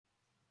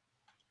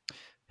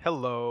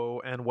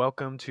Hello and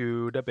welcome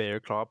to the Bear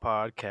Claw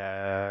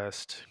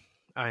Podcast.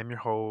 I am your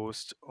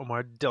host,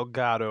 Omar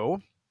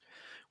Delgado.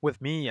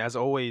 With me, as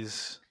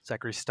always,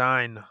 Zachary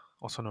Stein,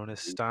 also known as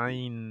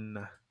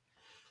Stein,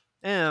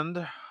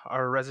 and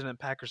our resident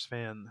Packers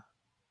fan,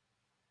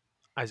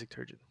 Isaac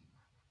Turgeon.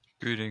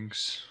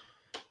 Greetings.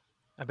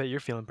 I bet you're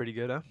feeling pretty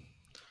good, huh?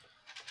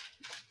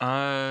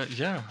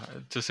 Yeah,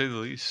 to say the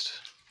least.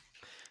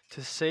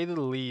 To say the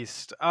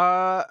least.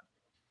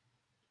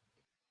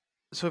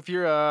 So if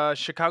you're a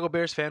Chicago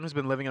Bears fan who's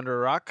been living under a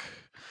rock,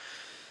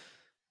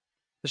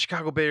 the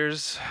Chicago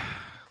Bears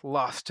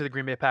lost to the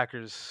Green Bay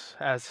Packers,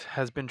 as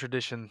has been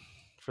tradition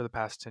for the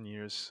past 10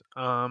 years.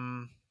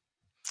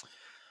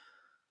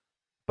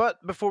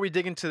 But before we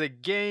dig into the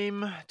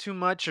game too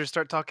much or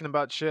start talking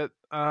about shit,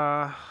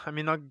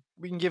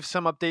 we can give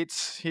some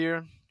updates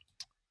here.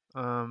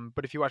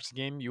 But if you watched the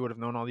game, you would have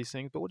known all these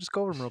things. But we'll just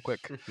go over them real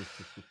quick.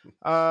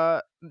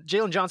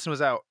 Jalen Johnson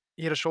was out.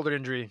 He had a shoulder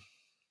injury.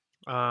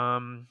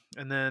 And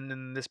then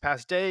in this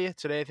past day,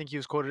 today, I think he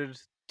was quoted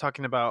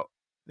talking about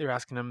they were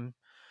asking him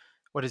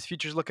what his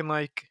future's looking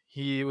like.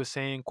 He was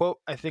saying, quote,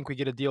 I think we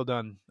get a deal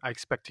done. I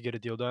expect to get a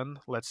deal done.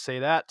 Let's say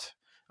that.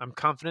 I'm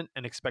confident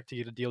and expect to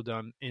get a deal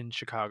done in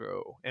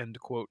Chicago, end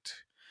quote.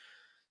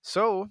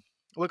 So,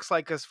 looks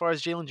like as far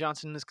as Jalen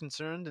Johnson is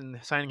concerned and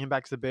signing him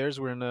back to the Bears,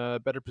 we're in a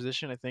better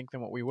position, I think, than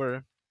what we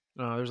were.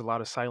 There's a lot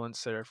of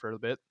silence there for a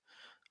bit.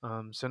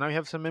 So now we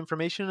have some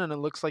information, and it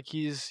looks like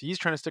he's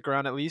trying to stick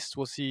around at least.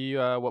 We'll see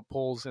what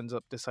polls ends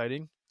up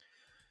deciding.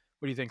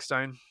 What do you think,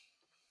 Stein?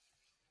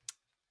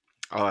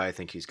 Oh, I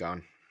think he's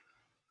gone.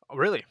 Oh,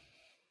 really?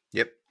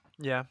 Yep.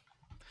 Yeah.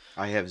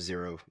 I have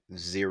zero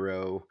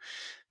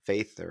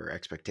faith or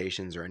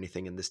expectations or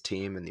anything in this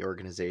team and the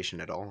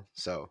organization at all.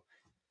 So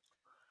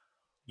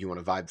you want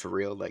to vibe for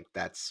real?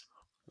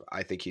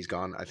 I think he's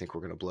gone. I think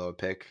we're gonna blow a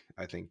pick.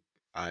 I think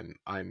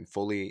I'm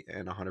fully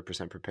and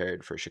 100%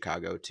 prepared for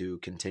Chicago to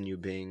continue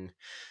being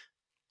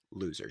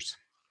losers.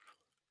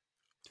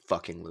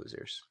 Fucking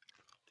losers.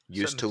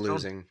 Setting Used the to tone.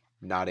 losing,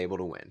 not able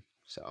to win.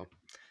 So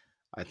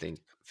I think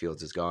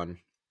Fields is gone.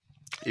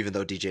 Even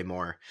though DJ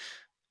Moore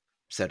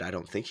said I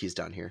don't think he's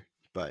done here,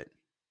 but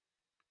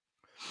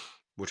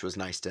which was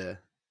nice to.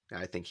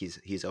 I think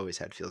he's always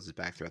had Fields'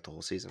 back throughout the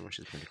whole season, which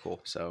has been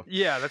cool. So,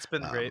 Yeah, that's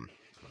been great. um,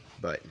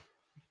 but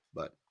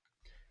but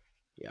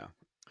yeah,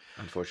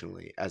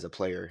 unfortunately, as a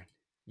player,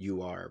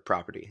 you are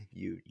property.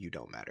 You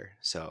don't matter.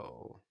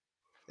 So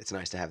it's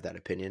nice to have that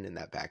opinion and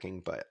that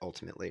backing, but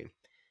ultimately,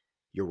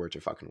 your words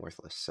are fucking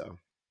worthless. So,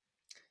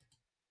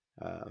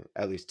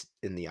 at least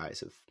in the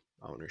eyes of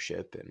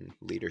ownership and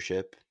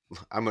leadership,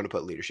 I'm going to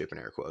put leadership in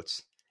air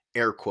quotes.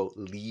 Air quote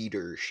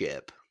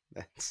leadership.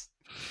 That's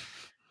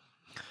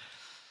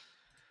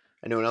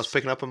Anyone else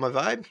picking up on my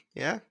vibe?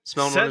 Yeah,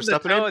 smelling what I'm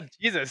Setting the stepping in. tone.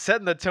 Jesus,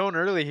 setting the tone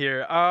early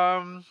here.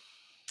 I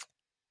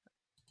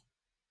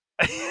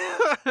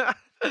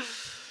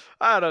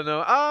don't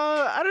know.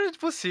 I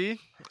don't. We'll see.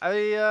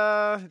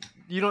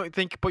 You don't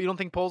think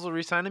Poles will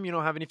resign him? You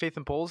don't have any faith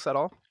in Poles at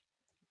all?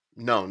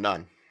 No,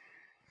 none.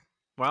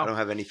 I Wow. don't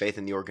have any faith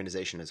in the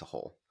organization as a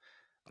whole.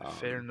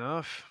 Fair Um,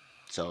 enough.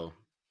 so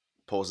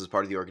Poles is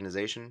part of the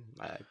organization.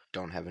 I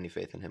don't have any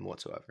faith in him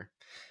whatsoever.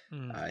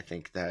 Mm. I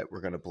think that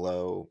we're going to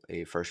blow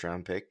a first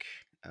round pick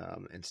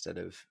instead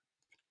of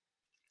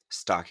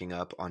stocking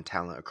up on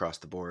talent across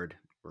the board.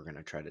 We're going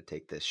to try to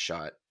take this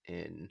shot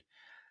in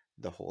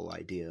the whole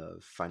idea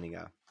of finding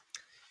a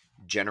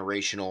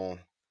generational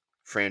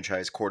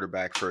franchise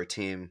quarterback for a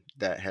team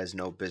that has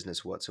no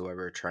business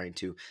whatsoever trying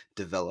to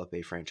develop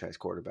a franchise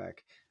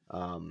quarterback,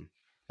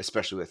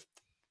 especially with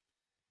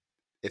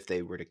if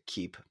they were to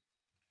keep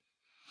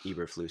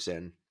Eberflus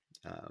in.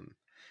 Um,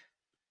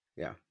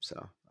 yeah,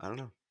 so I don't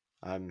know.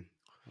 I'm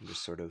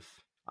just sort of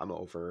I'm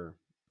over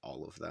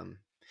all of them.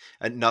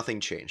 And nothing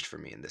changed for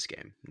me in this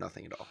game.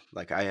 Nothing at all.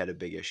 Like I had a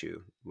big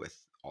issue with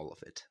all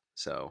of it.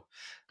 So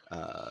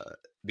uh,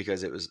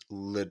 because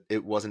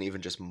it wasn't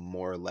even just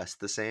more or less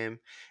the same.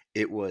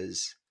 It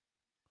was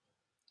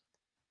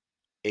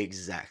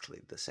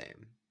exactly the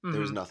same. There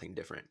was Hmm. nothing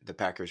different. The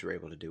Packers were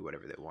able to do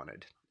whatever they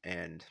wanted,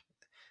 and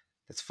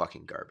that's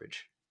fucking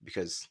garbage.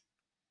 Because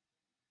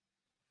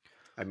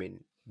I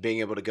mean, being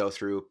able to go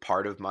through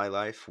part of my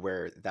life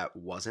where that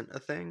wasn't a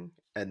thing,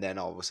 and then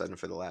all of a sudden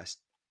for the last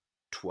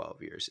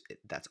 12 years,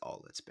 that's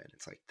all it's been.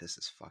 It's like this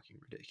is fucking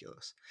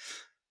ridiculous.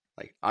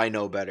 Like I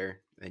know better,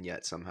 and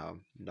yet somehow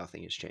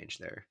nothing has changed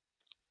there.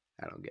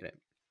 I don't get it.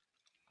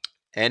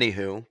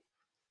 Anywho,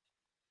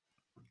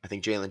 I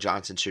think Jalen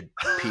Johnson should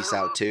peace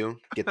out too.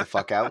 Get the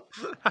fuck out.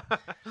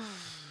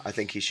 I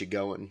think he should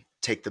go and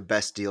take the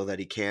best deal that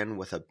he can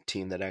with a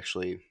team that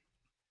actually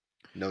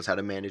knows how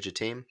to manage a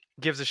team.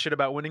 Gives a shit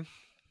about winning.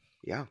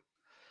 Yeah.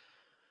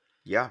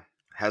 Yeah.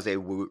 Has a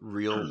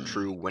real,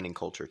 true winning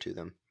culture to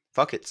them.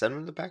 Fuck it. Send him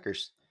to the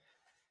Packers.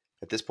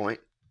 At this point,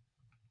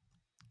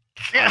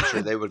 I'm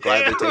sure they would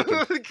gladly take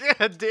him.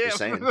 God Just damn.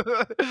 saying.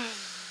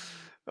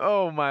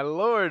 Oh my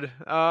lord.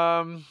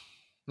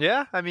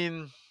 Yeah, I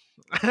mean,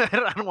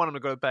 I don't want him to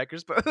go to the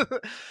Packers, but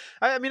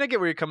I mean, I get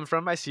where you're coming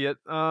from. I see it.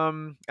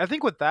 I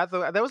think with that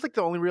though, that was like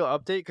the only real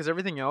update because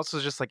everything else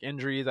was just like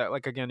injury. That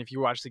like again, if you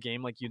watch the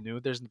game, like you knew,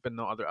 there's been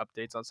no other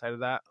updates outside of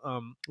that.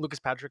 Lucas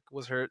Patrick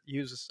was hurt. He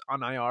was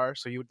on IR,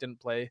 so he didn't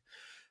play.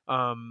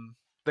 Um,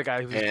 the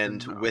guy who's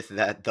And been with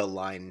that, the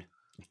line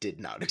did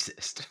not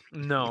exist.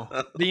 no,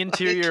 the Like,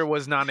 interior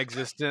was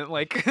non-existent.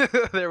 Like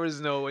there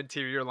was no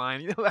interior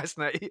line last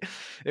night.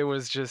 It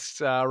was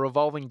just a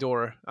revolving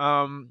door.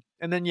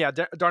 And then yeah,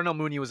 Darnell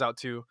Mooney was out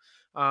too.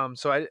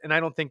 So I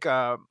don't think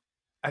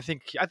I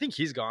think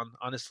he's gone.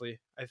 Honestly,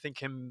 I think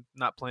him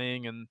not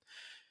playing and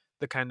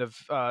the kind of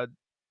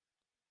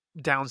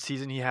down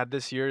season he had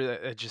this year,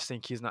 I just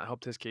think he's not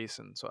helped his case,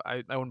 and so I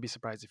wouldn't be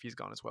surprised if he's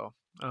gone as well.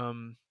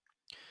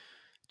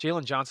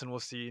 Jalen Johnson, we'll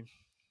see.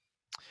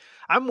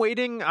 I'm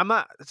waiting. I'm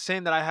not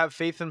saying that I have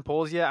faith in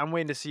polls yet. I'm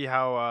waiting to see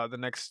how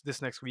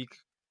this next week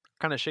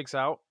kind of shakes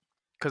out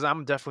because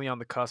I'm definitely on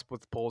the cusp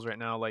with polls right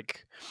now.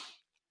 Like,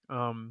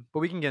 but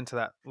we can get into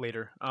that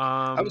later.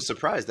 I was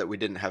surprised that we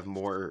didn't have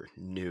more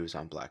news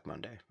on Black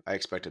Monday. I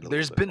expected a little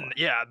There's bit been more,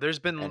 there's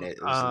and been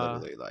it was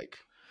literally like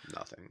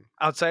nothing.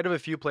 outside of a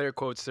few player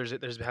quotes, there's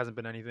hasn't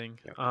been anything.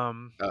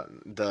 Yeah.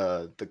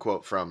 The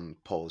quote from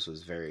Poles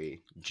was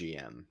very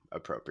GM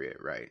appropriate,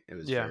 right? It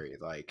was Yeah. very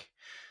like,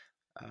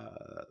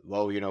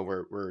 well,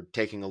 we're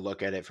taking a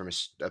look at it from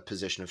a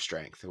position of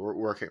strength. We're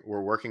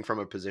working from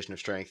a position of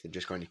strength and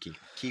just going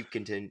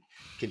to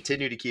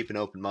continue to keep an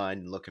open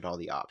mind and look at all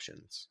the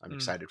options. I'm Mm,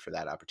 excited for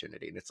that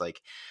opportunity, and it's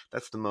like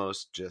that's the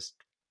most just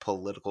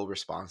political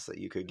response that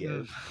you could mm,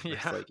 give.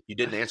 It's yeah. like you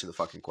didn't answer the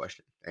fucking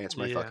question. Answer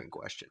my Yeah. fucking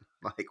question.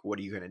 Like, what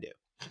are you gonna do?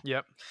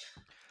 Yep.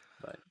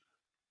 But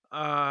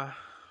Uh.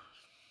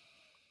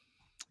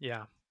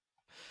 Yeah.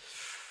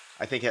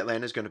 I think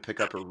Atlanta's going to pick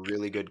up a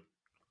really good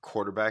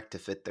quarterback to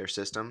fit their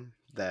system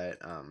that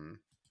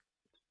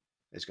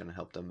is going to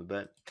help them a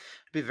bit.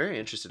 I'd be very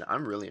interested.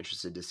 I'm really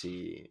interested to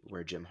see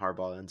where Jim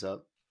Harbaugh ends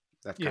up.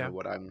 That's kind Yeah. of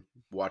what I'm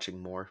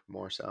watching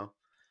more so.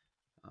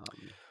 Um,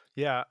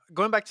 Yeah,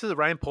 going back to the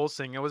Ryan Poles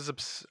thing, I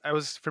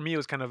was for me it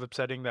was kind of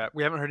upsetting that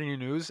we haven't heard any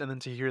news, and then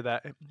to hear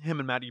that him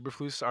and Matt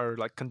Eberflus are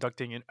like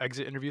conducting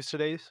exit interviews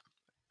today,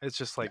 it's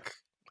just yeah. like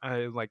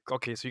I like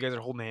okay, so you guys are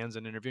holding hands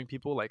and interviewing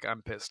people. Like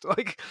I'm pissed.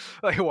 Like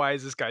why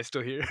is this guy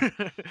still here?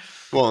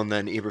 Well, and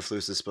then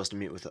Eberflus is supposed to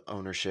meet with the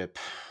ownership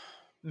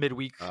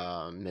Midweek,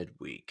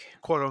 midweek.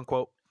 quote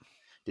unquote.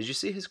 Did you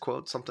see his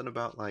quote? Something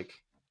about like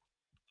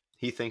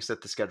he thinks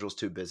that the schedule's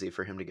too busy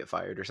for him to get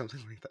fired or something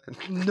like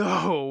that.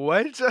 No,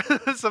 what?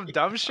 Some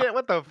dumb shit.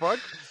 What the fuck?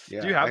 Do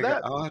you Yeah, have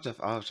that? I'll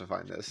have to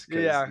find this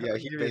because Yeah, yeah,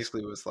 he give me.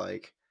 basically was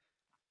like,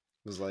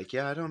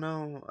 yeah, I don't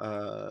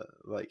know,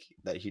 like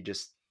that he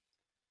just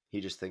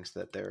thinks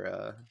that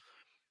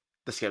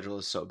the schedule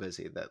is so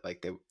busy that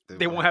like they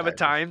They won't won't have have a time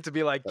to time to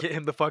be like, but get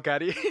him the fuck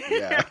out of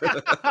yeah.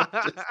 here.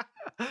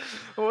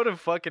 Just What a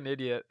fucking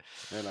idiot.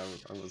 and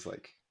I was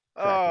like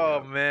cracking Oh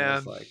up. I was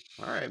man. like,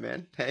 all right,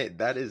 man. Hey,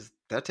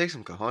 that takes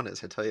some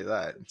cojones, I tell you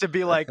that. To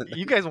be like,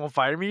 you guys won't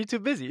fire me, you're too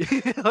busy.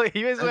 Like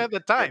you guys don't And have the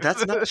time.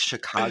 that's not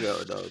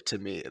Chicago though to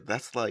me.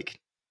 That's like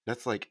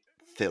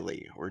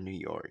Philly or New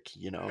York.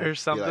 Or Be like,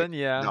 something,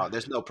 yeah. no,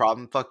 there's no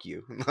problem. Fuck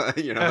you.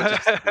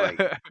 Just like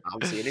I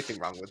don't see anything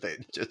wrong with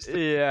it. Just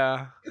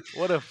Yeah.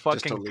 What a just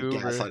fucking totally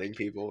goober. gaslighting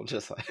people.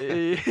 Just like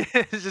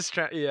It's just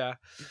trying yeah.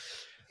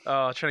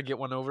 Trying to get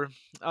one over.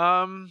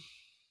 Um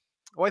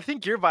well, I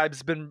think your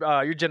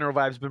general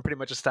vibe's been pretty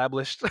much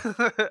established.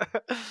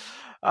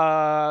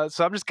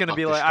 So I'm just gonna fuck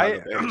be the like,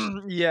 Chicago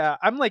Bears. yeah,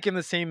 I'm like in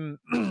the same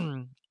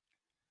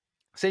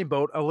same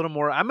boat, a little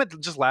more.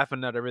 Just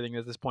laughing at everything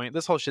at this point.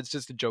 This whole shit's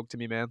just a joke to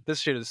me, man. This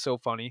shit is so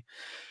funny.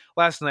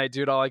 Last night,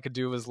 dude, all I could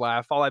do was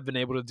laugh. All I've been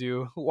able to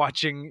do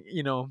watching,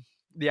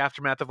 the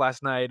aftermath of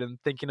last night and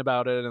thinking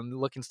about it and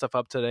looking stuff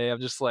up today. I'm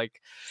just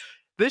like,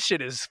 this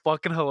shit is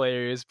fucking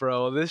hilarious,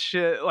 bro. This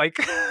shit, like,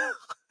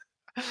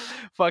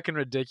 fucking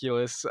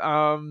ridiculous.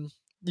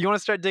 You want to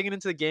start digging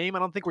into the game? I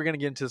don't think we're gonna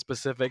get into the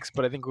specifics,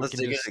 but I think we Let's can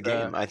dig into the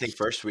just. game. I think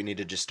first we need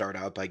to just start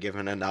out by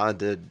giving a nod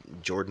to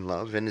Jordan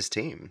Love and his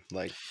team.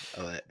 Like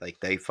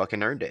they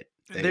fucking earned it.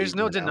 They There's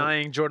no went out.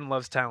 denying Jordan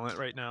Love's talent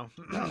right now.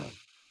 No,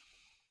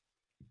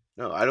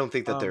 no, I don't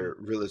think that um, there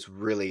really is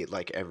really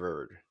like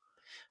ever.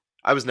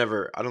 I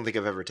don't think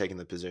I've ever taken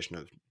the position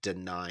of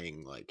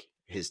denying like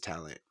his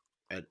talent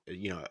at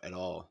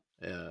all.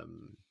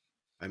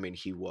 I mean,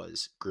 he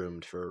was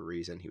groomed for a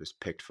reason. He was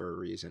picked for a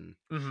reason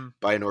mhm.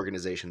 by an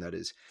organization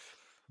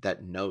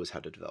that knows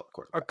how to develop A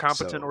quarterbacks.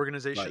 competent So,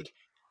 organization. like,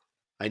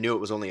 I knew it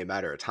was only a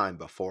matter of time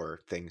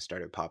before things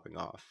started popping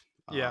off.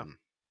 Yeah.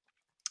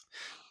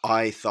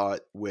 I thought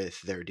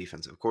with their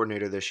defensive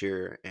coordinator this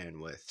year and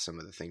with some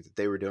of the things that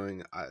they were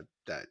doing,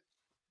 that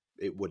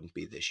it wouldn't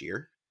be this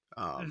year.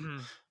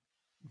 Um, Mhm.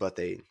 but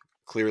they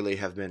clearly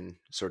have been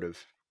sort of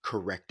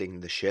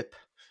correcting the ship.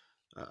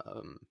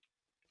 Um,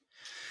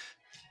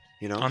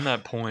 you know, On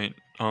that point,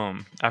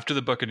 after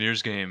the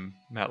Buccaneers game,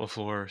 Matt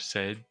LaFleur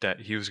said that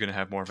he was going to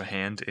have more of a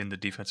hand in the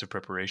defensive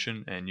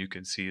preparation, and you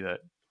can see that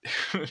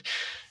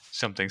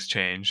something's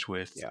changed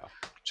with yeah.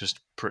 just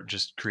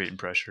creating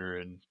pressure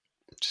and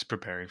just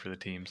preparing for the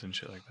teams and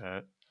shit like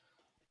that.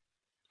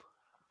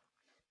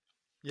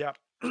 Yeah.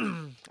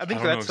 I I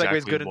think don't know that segues exactly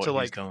good what into he's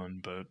like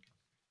done, but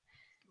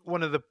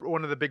one of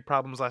the big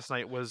problems last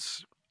night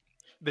was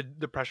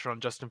the pressure on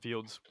Justin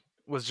Fields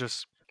was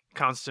just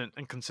constant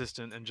and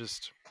consistent and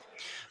just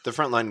The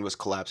front line was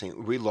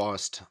collapsing. We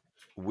lost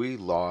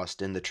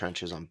in the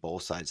trenches on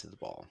both sides of the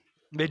ball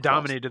they across the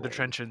dominated the board,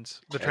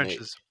 trenches. The and it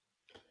trenches.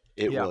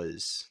 it Yeah.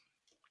 was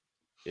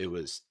it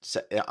was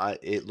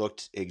it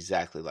looked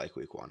exactly like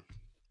week one.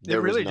 It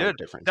There was really no did.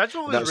 difference, That's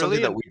what and that was was something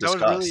really that we that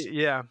was really discussed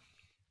yeah.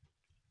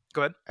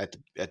 Go ahead.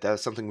 that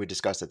was something we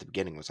discussed at the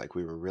beginning. Was like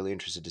we were really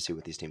interested to see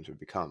what these teams would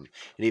become,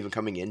 and even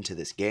coming into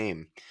this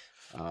game,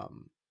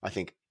 I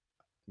think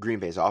Green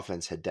Bay's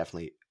offense had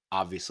definitely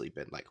obviously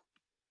been like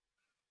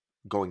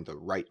going the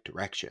right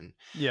direction,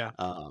 Yeah.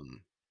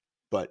 um,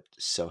 but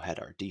so had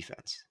our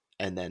defense.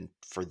 And then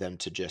for them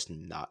to just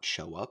not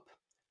show up,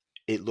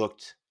 it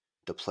looked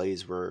the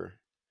plays were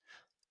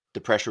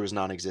the pressure was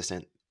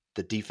non-existent.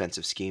 The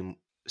defensive scheme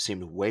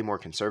seemed way more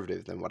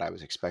conservative than what I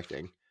was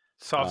expecting.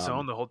 Soft zone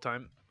Um, the whole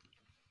time.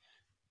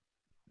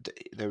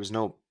 there was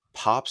no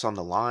pops on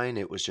the line.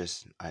 It was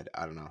just I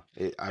don't know.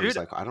 I was Dude,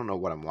 like I don't know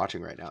what I'm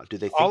watching right now. Do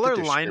they think all that our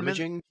they're linemen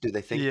scrimmaging? Do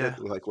they think yeah. that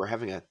like we're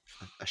having a Is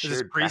this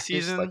shared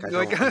practice? Like preseason? I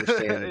Like don't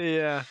understand.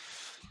 yeah.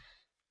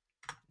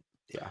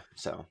 Yeah,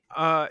 so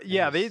it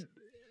Yeah, they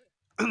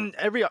was.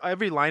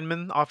 every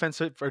lineman,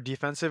 offensive or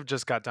defensive,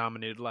 just got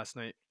dominated last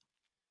night.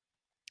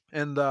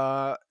 And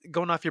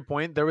going off your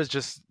point, there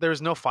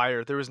was no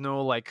fire. There was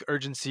no like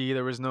urgency.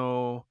 There was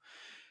none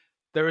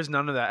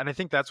of that. And I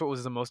think that's what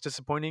was the most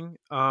disappointing.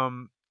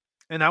 And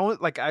I was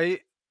like I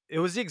it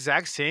was the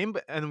exact same,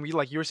 and we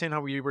like you were saying how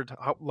we were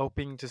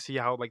hoping to see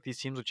how like these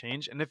teams would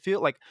change, and I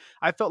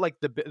felt like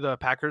the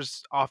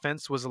Packers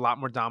offense was a lot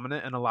more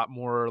dominant and a lot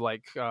more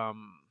like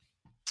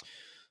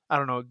I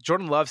don't know.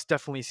 Jordan Love's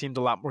definitely seemed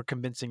a lot more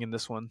convincing in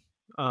this one.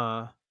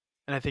 Uh,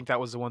 and I think that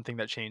was the one thing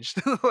that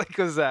changed, like,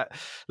 because that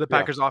the Yeah,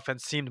 Packers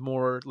offense seemed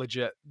more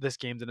legit this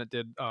game than it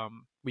did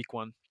week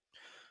one,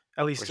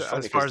 at least which is funny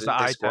as because far as the didn't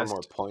they eye score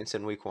more test. points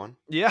in week one?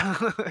 Yeah,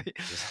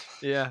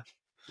 yeah,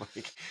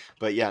 Like,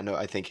 but yeah, no,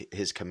 I think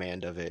his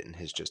command of it and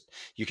his just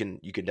you can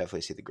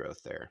definitely see the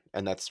growth there,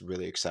 and that's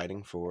really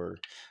exciting for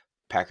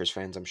Packers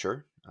fans. I'm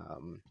sure.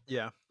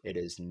 yeah, It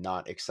is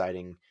not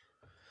exciting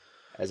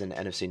as an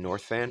NFC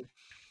North fan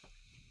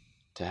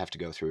to have to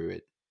go through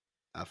it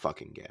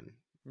fucking again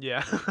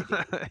yeah, and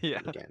again yeah.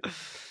 and again.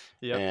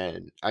 Yep.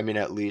 And I mean,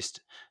 at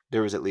least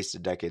there was at least a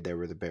decade there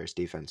where the Bears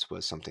defense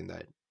was something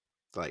that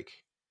like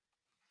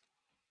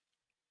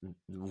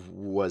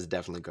was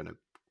definitely going to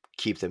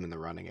keep them in the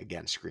running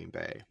against Green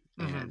Bay.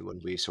 Hmm. And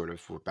when we sort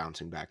of were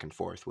bouncing back and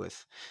forth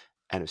with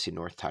NFC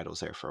North titles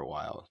there for a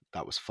while,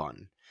 that was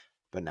fun.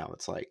 But now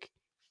it's like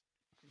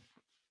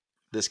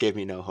this gave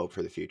me no hope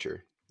for the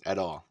future at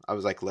all. I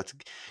was like, let's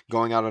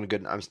going out on a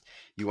good.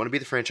 You want to be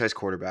the franchise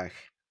quarterback,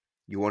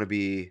 you want to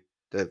be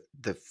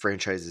the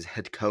franchise's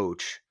head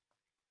coach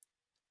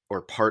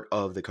or part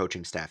of the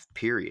coaching staff.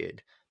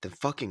 Period. Then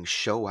fucking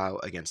show out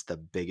against the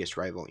biggest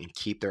rival and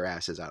keep their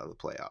asses out of the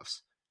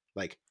playoffs.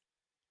 Like,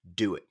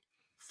 do it.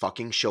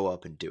 Fucking show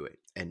up and do it.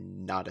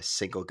 And not a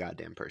single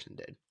goddamn person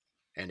did.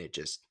 And it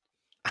just,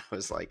 I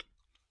was like,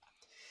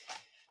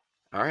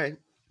 all right.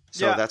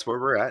 So Yeah, that's where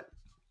we're at.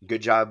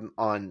 Good job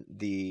on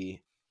the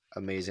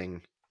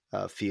amazing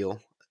feel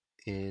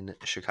in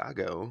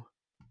Chicago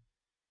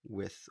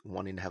with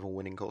wanting to have a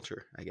winning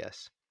culture, I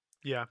guess.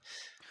 yeah.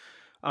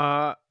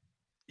 Uh,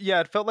 yeah.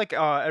 It felt like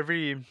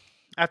every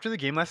after the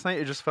game last night,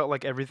 it just felt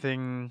like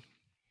everything,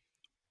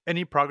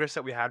 any progress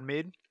that we had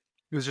made,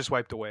 it was just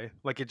wiped away.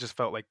 Like it just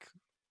felt like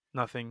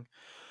nothing.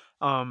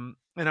 And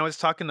I was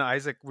talking to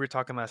Isaac. We were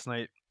talking last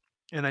night,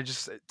 and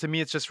to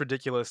me, it's just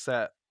ridiculous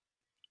that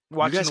You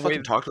watching guys the way,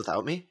 fucking talked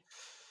without me?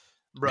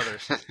 brother.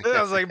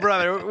 I was like,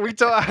 brother, we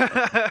talk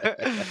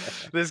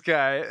this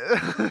guy.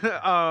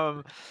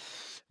 um,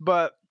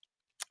 but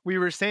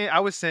I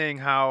was saying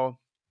how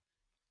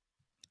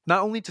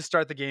not only to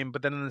start the game,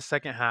 but then in the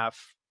second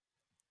half,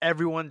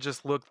 everyone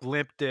just looked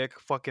limp dick.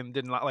 Fucking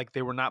did not like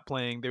they were not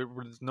playing. There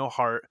was no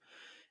heart,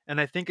 and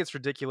I think it's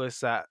ridiculous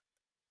that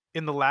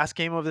in the last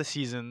game of the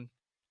season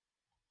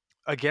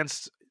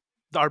against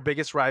our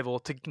biggest rival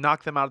to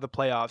knock them out of the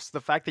playoffs.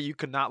 The fact that you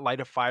could not light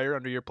a fire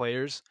under your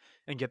players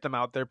and get them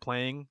out there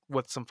playing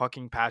with some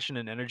fucking passion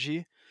and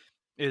energy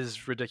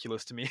is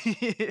ridiculous to me.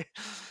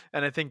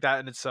 And I think that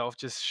in itself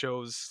just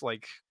shows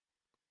like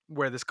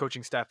where this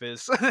coaching staff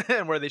is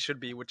and where they should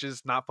be, which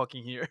is not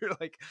fucking here.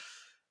 Like,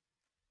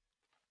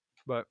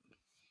 but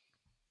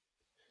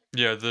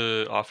yeah,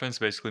 the offense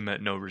basically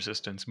met no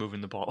resistance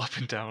moving the ball up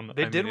and down.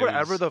 they I mean, did it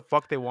whatever was. the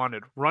fuck they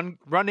wanted.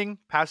 Running,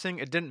 passing,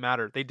 it didn't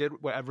matter. They did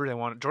whatever they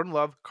wanted. Jordan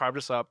Love carved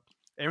us up.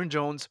 Aaron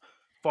Jones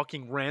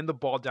fucking ran the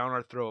ball down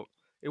our throat.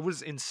 It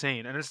was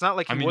insane. And it's not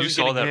like I he mean, you wasn't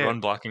saw getting that hit.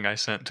 run blocking I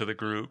sent to the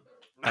group.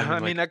 I mean, I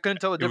mean, like I couldn't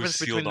tell the it was difference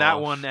sealed between that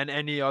one off. and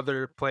any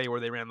other play where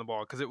they ran the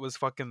ball because it was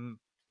fucking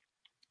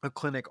a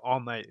clinic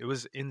all night. It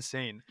was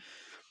insane.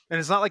 And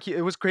it's not like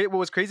it was great. What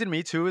was crazy to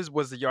me too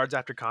was the yards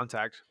after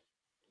contact.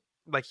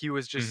 Like he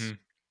was just Hmm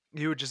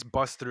he would just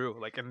bust through,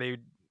 like, and they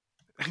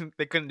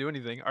they couldn't do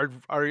anything.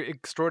 Our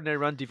extraordinary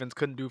run defense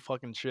couldn't do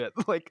fucking shit.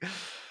 Like,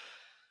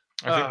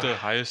 I think the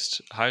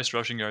highest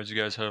rushing yards you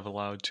guys have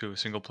allowed to a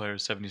single player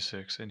is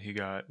 76, and he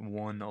got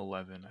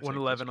 111. I think this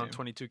 111 on game.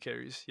 22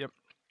 carries. Yep.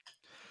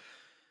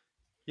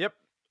 Yep.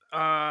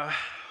 Uh,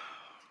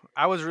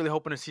 I was really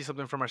hoping to see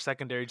something from our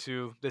secondary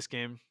too this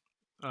game.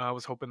 I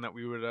was hoping that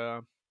we would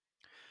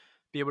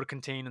be able to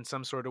contain in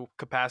some sort of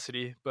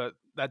capacity, but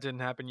that didn't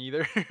happen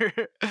either.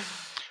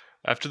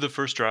 After the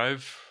first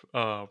drive,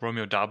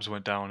 Romeo Dobbs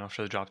went down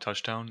after the drop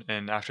touchdown,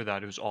 and after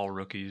that, it was all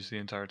rookies the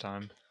entire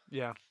time.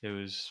 Yeah. It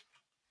was,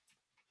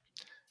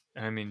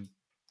 I mean,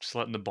 just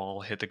letting the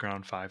ball hit the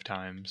ground 5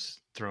 times,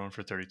 throwing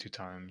for 32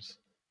 times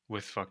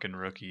with fucking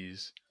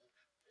rookies.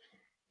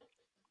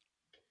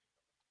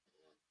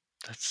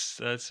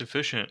 That's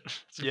efficient.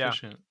 It's Yeah.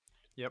 efficient.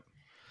 Yep.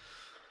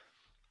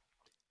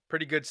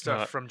 Pretty good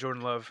stuff Uh, from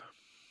Jordan Love.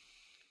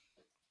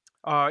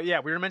 Yeah,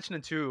 we were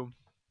mentioning too.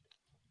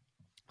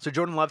 So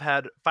Jordan Love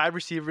had 5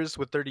 receivers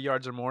with 30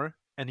 yards or more,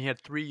 and he had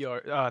 3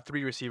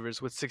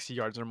 receivers with 60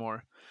 yards or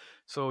more.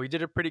 So he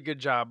did a pretty good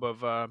job of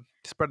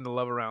spreading the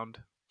love around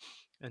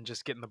and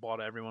just getting the ball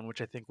to everyone,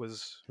 which I think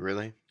was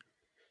Really?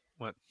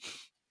 what.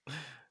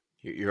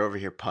 You're over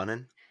here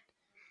punning,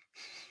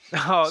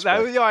 Oh, that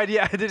spread was your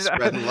idea. I did it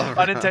spreading love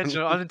around.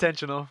 unintentional.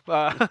 Unintentional.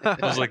 I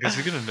was like, is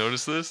he gonna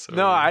notice this?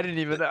 No, Or I didn't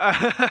even.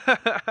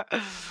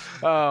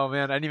 Oh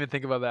man, I didn't even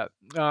think about that.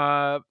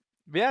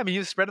 Yeah, I mean, he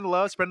was spreading the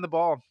love, spreading the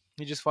ball.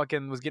 He just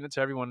fucking was getting it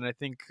to everyone, and I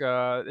think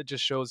it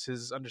just shows his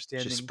Just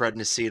understanding. spreading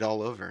his seed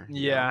all over,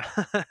 Yeah,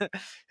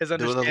 his doing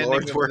the understanding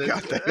Lord's of work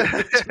out there.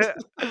 the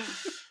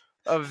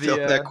of Fill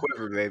the. that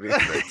quiver, baby.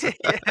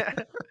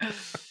 Yeah.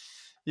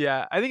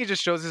 Yeah, I think it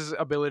just shows his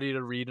ability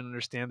to read and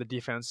understand the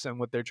defense and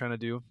what they're trying to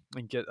do,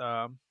 and get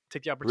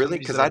take the Really? opportunities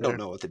Because that I are don't there.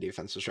 know what the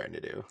defense was trying to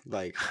do.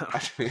 Like, I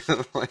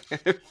feel like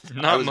I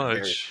not was very,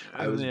 much.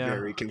 I was Yeah.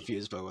 very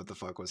confused by what the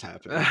fuck was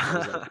happening. I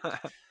was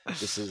like,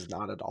 this is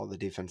not at all the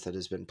defense that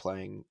has been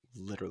playing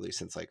literally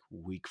since like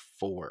week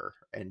 4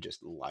 and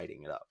just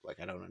lighting it up.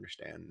 Like, I don't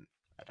understand.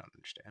 I don't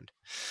understand.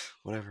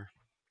 Whatever.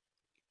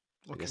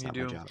 I What can guess you not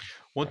my do? job.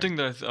 One Sorry. thing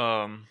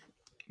that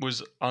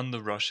was on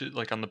the rush,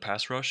 like on the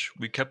pass rush,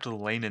 we kept the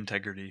lane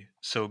integrity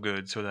so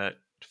good so that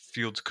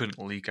Fields couldn't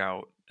leak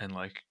out and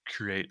like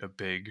create a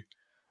big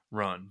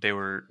run. They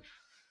would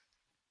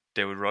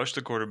rush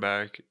the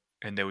quarterback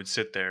and they would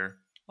sit there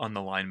on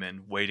the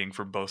lineman waiting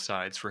for both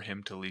sides for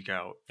him to leak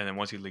out. And then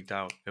once he leaked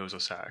out, it was a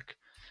sack.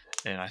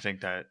 And I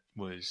think that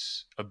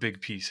was a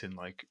big piece in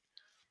like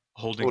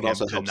Well, holding it him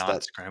also to helps not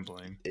that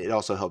scrambling.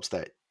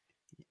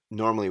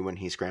 normally when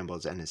he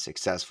scrambles and is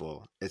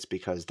successful, it's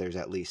because there's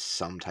at least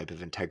some type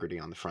of integrity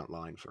on the front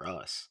line for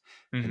us.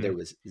 And Hmm. there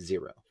was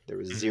zero. There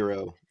was Hmm.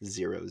 0,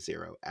 0,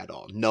 0 at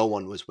all. No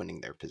one was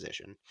winning their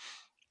position.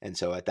 And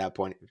so at that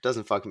point, it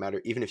doesn't fucking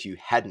matter. Even if you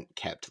hadn't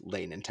kept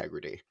lane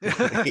integrity,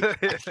 like,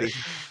 I think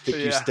you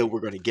Yeah, still were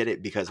going to get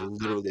it because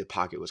literally the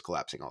pocket was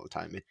collapsing all the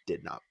time. It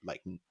did not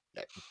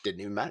it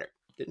didn't even matter.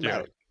 Didn't Yeah.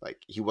 matter. Like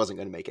he wasn't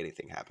going to make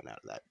anything happen out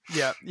of that.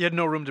 yeah. You had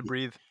no room to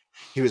breathe.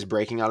 He was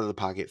breaking out of the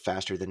pocket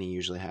faster than he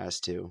usually has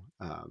to,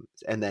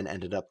 and then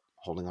ended up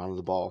holding on to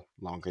the ball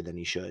longer than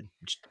he should.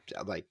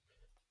 Like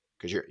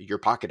because your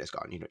pocket is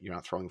gone. You're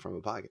not throwing from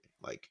a pocket.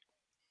 Like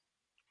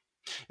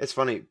it's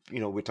funny.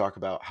 We talk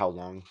about how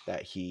long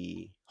that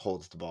he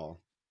holds the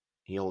ball.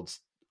 He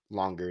holds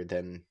longer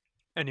than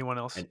Anyone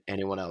else?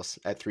 anyone else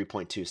at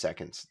 3.2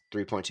 seconds.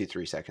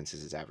 3.23 seconds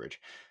is his average.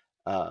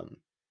 Um,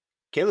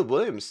 Caleb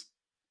Williams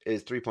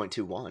is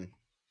 3.21.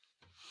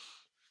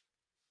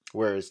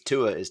 Whereas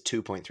Tua is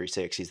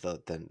 2.36. He's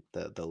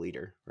the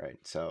leader, right?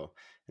 So,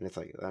 and it's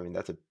like, I mean,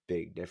 that's a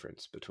big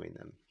difference between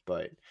them.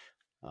 But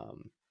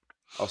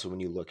also, when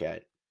you look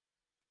at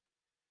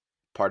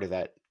part of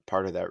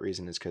that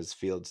reason is because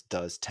Fields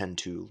does tend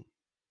to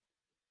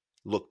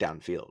look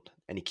downfield,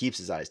 and he keeps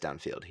his eyes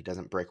downfield. He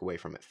doesn't break away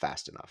from it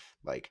fast enough.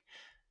 Like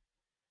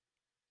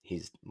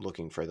he's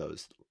looking for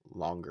those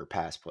longer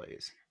pass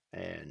plays,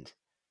 and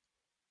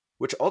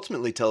which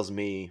ultimately tells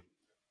me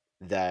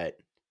that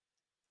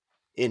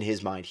in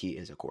his mind he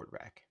is a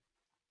quarterback.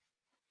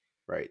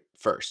 Right,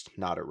 first,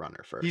 not a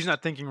runner He's first.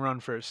 not thinking run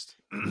first.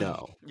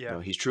 No, Yeah, no,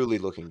 he's truly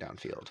looking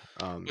downfield.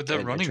 But that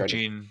And running trying to.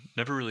 gene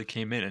never really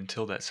came in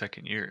until that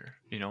second year.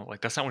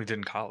 Like that's not what he did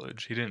in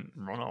college. He didn't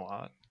run a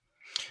lot.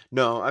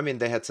 No, I mean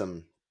they had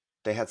some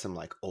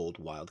like old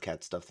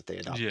Wildcat stuff that they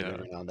adopted Yeah,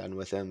 every now and then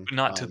with him. but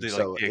not to the like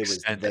So the it was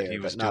extent that he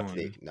there, was but not to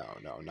the doing.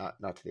 no,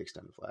 not to the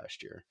extent of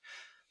last year.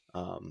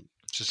 Um,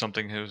 It's just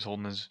something he was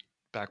holding in his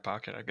back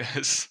pocket, I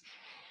guess.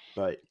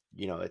 but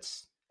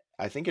it's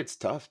I think it's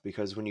tough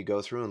because when you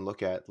go through and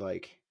look at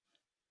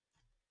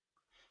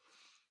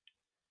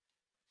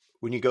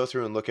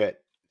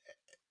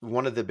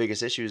one of the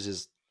biggest issues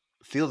is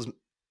Fields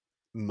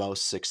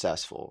most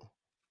successful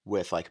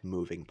with like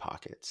moving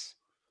pockets,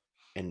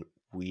 and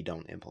we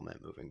don't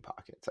implement moving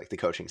pockets. Like the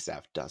coaching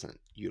staff doesn't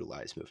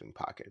utilize moving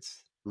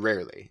pockets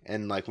rarely,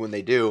 and like when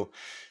they do,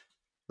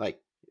 like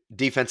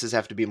defenses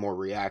have to be more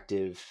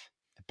reactive.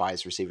 It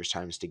buys receivers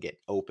times to get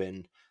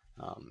open.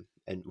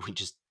 and we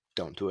just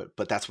don't do it.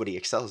 But that's what he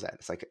excels at.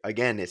 It's like,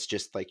 again, it's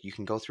just like you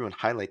can go through and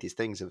highlight these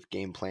things of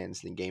game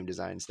plans and game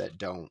designs that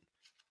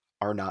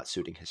are not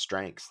suiting his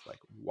strengths. Like,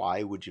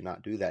 why would you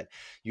not do that?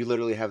 You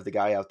literally have the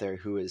guy out there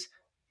who is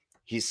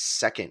he's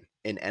second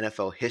in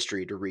NFL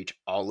history to reach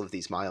all of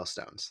these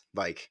milestones,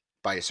 like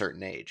by a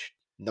certain age.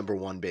 Number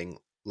one being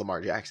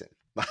Lamar Jackson.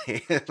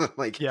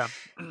 Like, Yeah.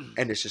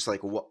 and it's just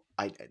like,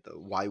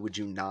 why would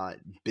you not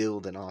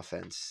build an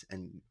offense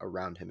and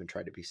around him and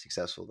try to be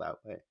successful that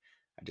way?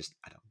 I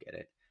don't get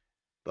it.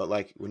 But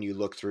like when you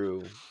look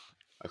through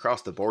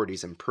across the board,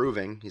 he's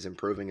improving. He's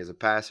improving as a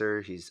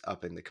passer. He's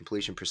up in the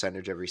completion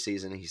percentage every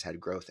season. He's had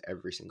growth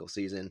every single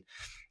season.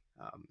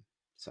 Um,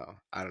 so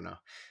I don't know.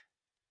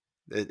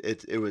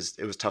 It was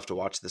tough to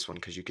watch this one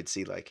because you could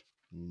see like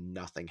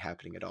nothing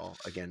happening at all.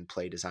 Again,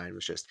 play design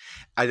was just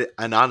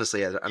and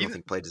honestly, I don't Even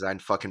think play design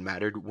fucking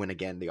mattered when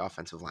again the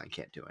offensive line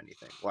can't do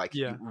anything. Like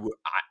yeah.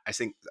 I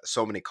think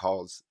so many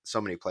calls, so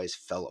many plays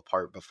fell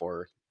apart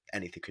before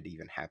anything could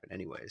even happen.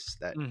 Anyways,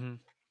 that Hmm.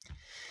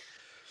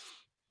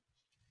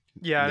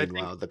 Yeah, and I think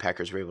meanwhile the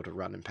Packers were able to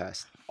run and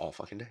pass all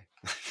fucking day.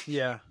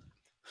 yeah.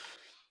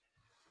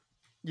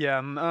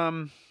 Yeah,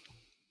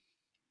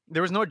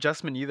 there was no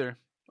adjustment either.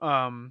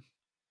 Um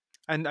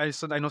and I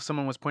know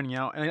someone was pointing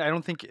out, and I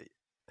don't think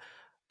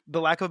the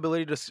lack of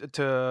ability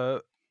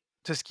to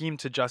scheme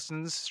to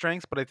Justin's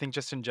strengths, but I think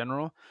just in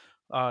general,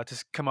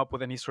 come up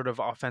with any sort of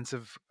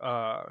offensive,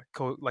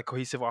 like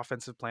cohesive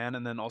offensive plan,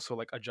 and then also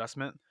like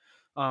adjustment.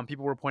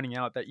 People were pointing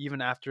out that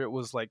even after it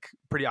was like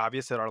pretty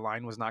obvious that our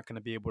line was not going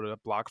to be able to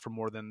block for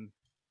more than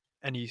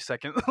any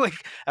second,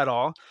 like at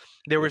all,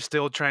 they were Yep.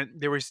 still trying.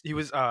 They were he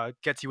was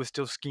Getsy was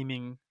still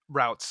scheming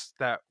routes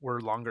that were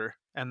longer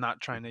and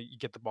not trying to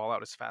get the ball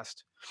out as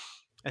fast,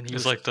 and he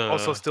It's was like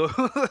also the still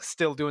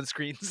still doing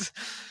screens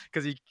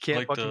because he can't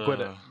like fucking quit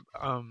it.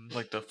 the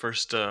like the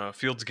first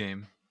Fields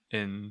game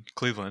in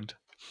Cleveland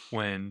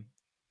when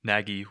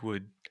Nagy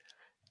would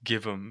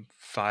give him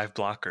 5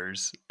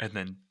 blockers and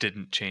then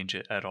didn't change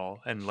it at all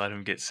and let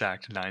him get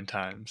sacked 9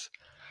 times.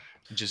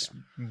 Just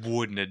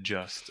wouldn't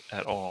adjust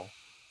at all.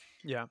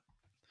 Yeah,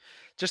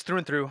 just through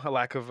and through a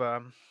lack of.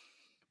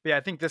 Yeah,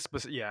 I think this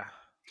was yeah.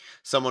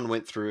 Someone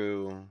went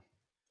through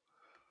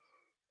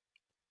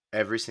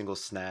every single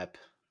snap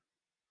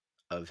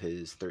of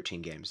his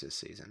 13 games this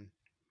season,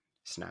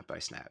 snap by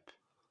snap,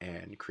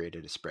 and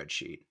created a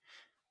spreadsheet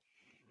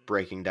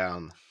breaking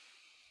down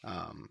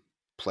um,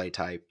 play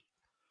type,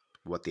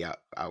 what the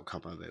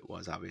outcome of it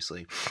was,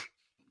 obviously,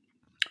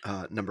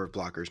 number of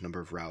blockers, number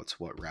of routes,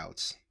 what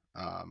routes,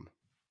 um,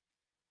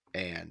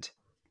 and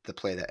the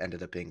play that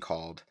ended up being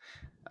called,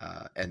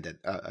 and then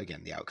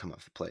again the outcome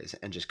of the plays,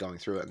 and just going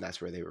through it, and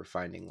that's where they were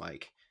finding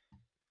like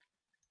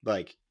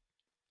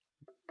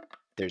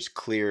there's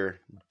clear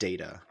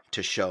data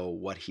to show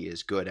what he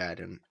is good at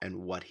and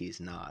what he's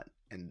not,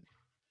 and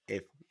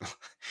if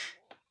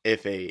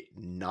if a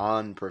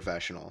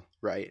non-professional,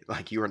 right,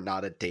 like you are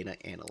not a data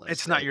It's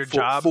analyst not your for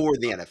job. for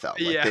the NFL, like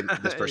Yeah, then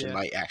this person yeah,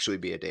 might actually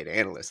be a data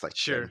analyst, like then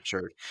sure.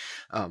 sure,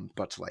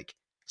 but to like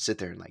sit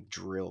there and like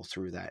drill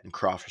through that and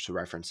cross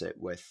reference it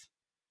with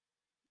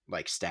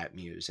like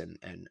StatMuse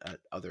and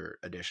other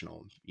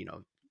additional,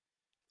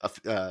 what's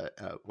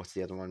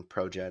the other one,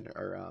 ProGen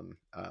or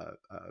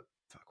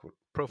fuck,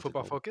 Pro what's it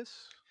Football called?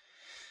 Focus.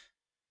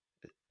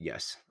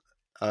 Yes.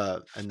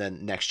 And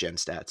then next gen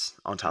stats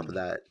on top of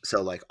that.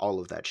 So like all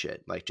of that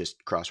shit, like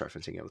just cross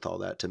referencing it with all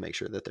that to make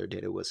sure that their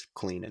data was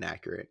clean and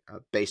accurate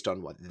based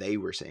on what they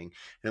were seeing.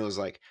 And it was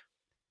like,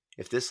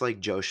 if this like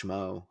Joe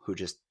Schmo who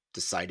just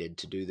decided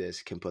to do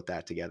this can put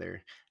that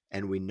together,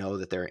 and we know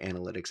that there are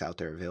analytics out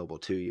there available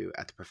to you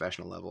at the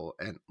professional level,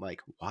 and like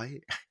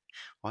why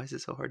is it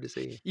so hard to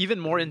see? Even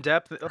more in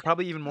depth,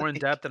 probably even more in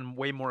Like, depth and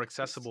way more just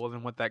accessible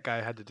than what that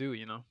guy had to do.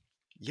 You know.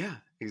 yeah,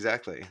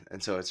 exactly.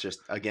 And so it's just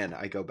again,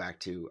 I go back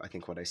to I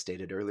think what I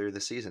stated earlier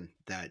this season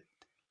that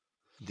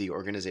the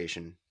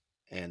organization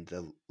and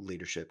the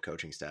leadership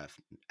coaching staff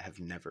have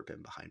never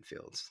been behind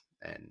Fields,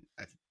 and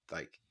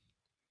like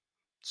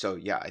so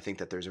yeah, I think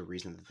that there's a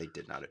reason that they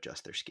did not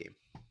adjust their scheme.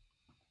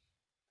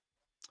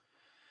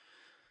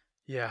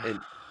 Yeah.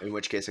 In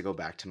which case, I go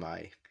back to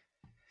my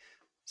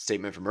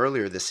statement from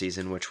earlier this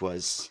season, which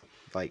was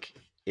like,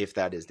 if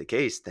that is the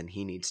case, then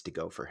he needs to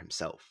go for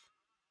himself.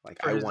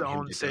 Like, For I his want him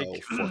own to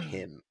sake. go for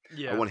him. I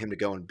Yeah. want him to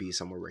go and be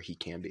somewhere where he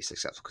can be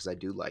successful because I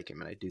do like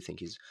him and I do think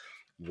he's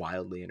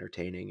wildly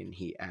entertaining and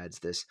he adds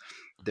this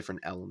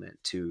different element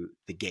to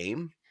the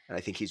game. And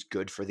I think he's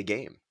good for the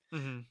game.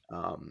 Hmm.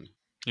 Um,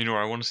 You know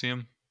where I want to see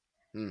him?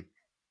 hmm.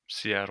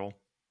 Seattle.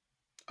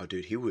 Oh,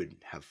 dude, he would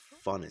have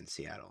fun in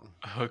Seattle.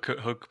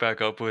 Hook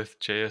back up with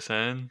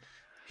JSN.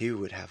 He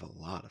would have a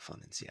lot of fun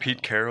in Pete Seattle.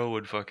 Carroll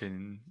would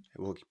fucking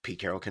Well, Pete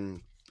Carroll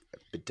can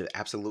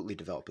absolutely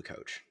develop a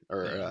coach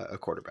or yeah. a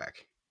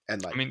quarterback.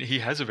 And I like, mean, he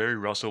has a very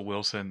Russell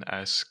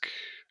Wilson-esque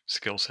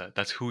skill set.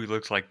 That's who he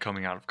looked like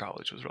coming out of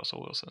college was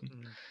Russell Wilson.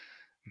 Mm.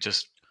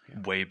 Just yeah.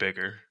 way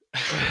bigger.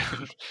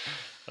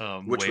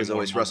 Which way was more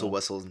always Russell mobile.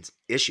 Wilson's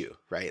issue,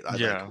 right? Like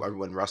Yeah,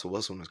 when Russell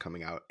Wilson was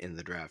coming out in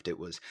the draft, that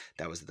was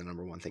the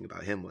number one thing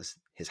about him was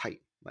his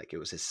height. Like it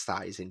was his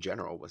size in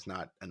general was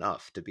not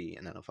enough to be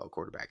an NFL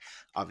quarterback.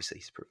 Obviously,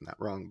 he's proven that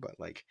wrong, but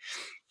like,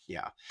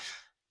 yeah,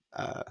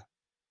 uh,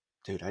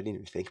 dude, I didn't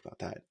even think about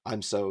that.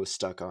 I'm so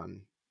stuck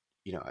on,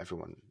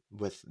 everyone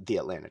with the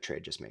Atlanta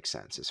trade just makes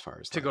sense as far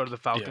as to go to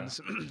like the yeah,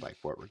 Falcons.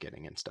 what we're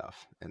getting and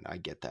stuff, and I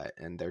get that,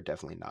 and they're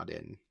definitely not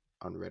in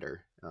on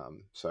Ritter,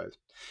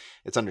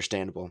 it's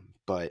understandable,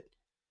 but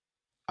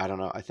I don't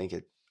know. I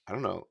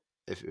don't know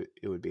if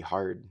it would be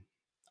hard.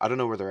 I don't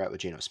know where they're at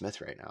with Geno Smith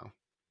right now.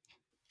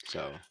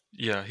 So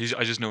yeah.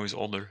 I just know he's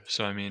older,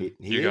 so I mean,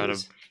 he you gotta.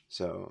 is.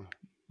 So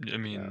I yeah,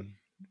 mean,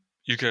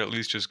 you could at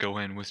least just go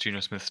in with Geno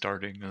Smith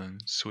starting and then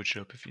switch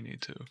it up if you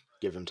need to.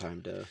 give him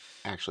time to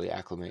actually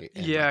acclimate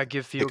and Yeah, like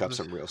give pick Fields. up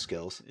some real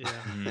skills. Yeah.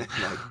 Mhm.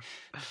 like,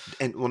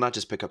 and well, not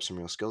just pick up some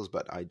real skills,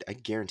 but I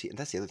guarantee, and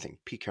that's the other thing.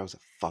 Pete Carroll's a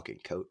fucking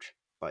coach.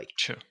 Like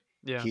Sure.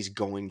 Yeah. he's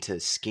going to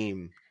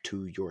scheme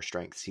to your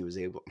strengths. He was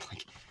able,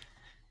 like,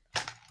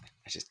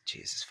 I just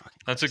Jesus fucking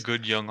That's a Christ.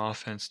 good young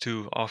offense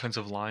too.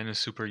 Offensive line is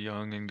super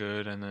young and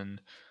good, and then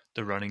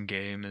the running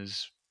game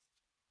is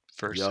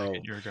first, second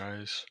Yo, year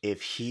guys.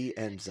 if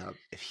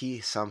he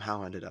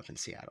somehow ended up in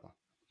Seattle,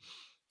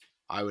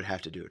 I would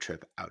have to do a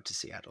trip out to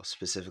Seattle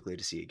specifically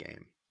to see a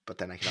game. But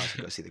then I can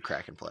also go see the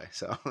Kraken play.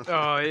 So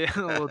Oh yeah,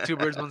 a little two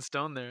birds, one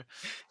stone there.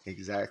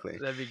 exactly.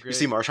 That'd be You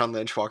see great. Marshawn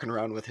Lynch walking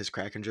around with his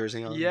Kraken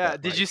jersey on, Yeah.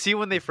 but Did you like, see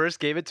when they first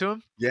gave it to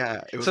him?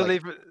 yeah, it was So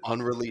like they,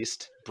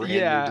 unreleased, brand new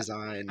yeah,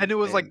 design, and it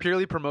was like and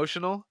purely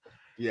promotional.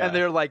 And yeah,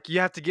 they're like, "You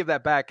have to give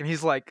that back," and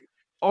he's like,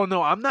 "Oh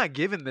no, I'm not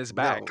giving this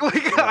back. no,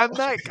 Like,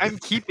 no, I'm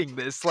keeping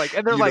this." Like,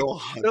 and you know,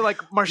 they're like,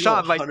 you know,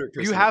 Marshawn, like,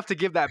 you 100%. have to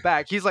give that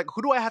back. He's like,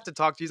 "Who do I have to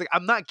talk to?" He's like,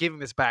 "I'm not giving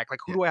this back. Like,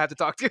 who Yeah, do I have to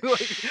talk to?"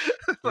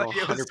 Like, no, like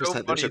it was so 100%.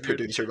 There's funny, a dude.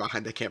 producer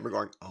behind the camera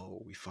going,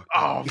 "Oh, we fucked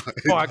up. Oh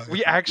fuck, we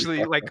We actually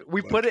fucked like up."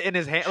 we Like, put it in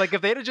his hand. Like,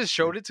 if they'd have just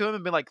showed it to him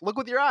and been like, "Look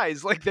with your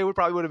eyes," like they would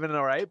probably would have been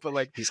all right. But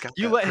like, he's got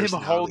you that let him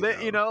hold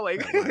personality it, though.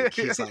 like. That like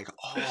he's like,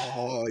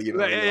 oh, Like, you're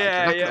like, you're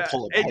yeah, not gonna yeah,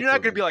 pull it and back you're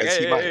not from gonna him be like, because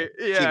hey,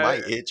 hey, he yeah,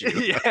 might hit you.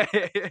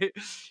 yeah.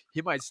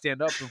 He might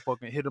stand up and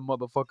fucking hit a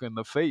motherfucker in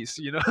the face,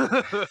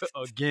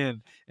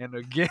 again and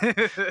again.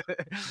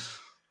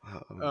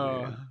 Oh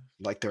uh, man,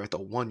 like they're at the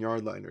 1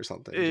 yard line or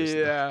something. Just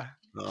yeah,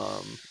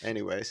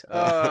 anyways,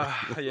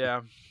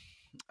 yeah.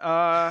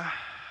 Uh,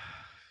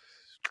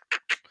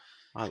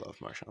 I love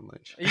Marshawn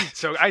Lynch.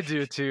 I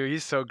do too.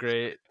 He's so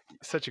great.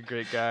 Such a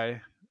great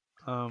guy.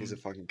 He's a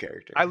Um, fucking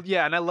character.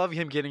 and I love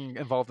him getting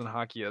involved in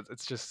hockey.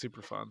 It's just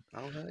super fun.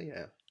 Oh hell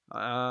yeah.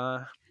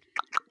 Uh,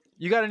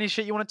 you got any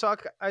shit you want to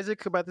talk,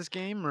 Isaac, about this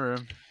game or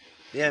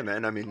Yeah,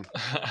 man. I mean,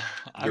 your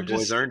I'm boys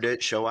just earned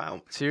it. Show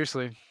out.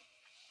 seriously?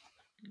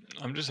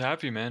 I'm just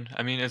happy, man.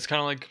 I mean, it's kind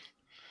of like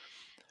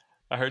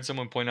I heard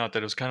someone point out that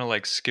it was kind of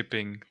like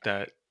skipping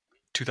that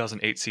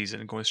 2008 season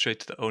and going straight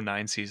to the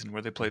 '09 season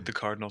where they played the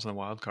Cardinals in the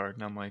wild card,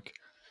 and I'm like,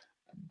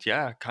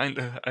 yeah, kind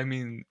of. I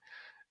mean,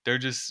 they're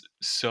just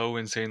so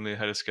insanely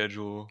ahead of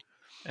schedule,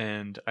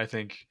 and I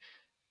think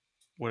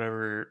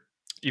whatever,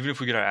 even if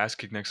we get our ass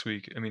kicked next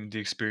week, I mean,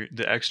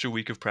 the extra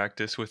week of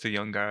practice with the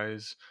young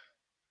guys,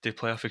 the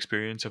playoff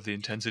experience of the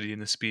intensity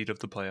and the speed of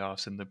the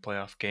playoffs and the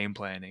playoff game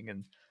planning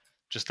and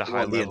just the high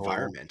Well, the level.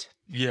 environment.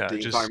 Yeah, The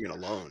just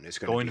environment alone is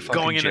going to going to be fucking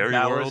Going like, into Jerry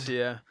Dallas, World.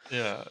 yeah.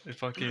 Yeah, it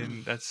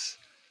fucking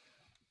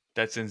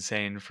that's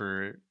insane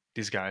for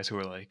these guys who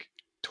are like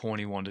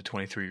 21 to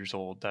 23 years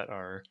old that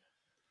are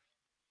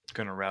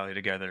gonna rally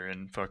together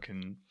and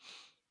fucking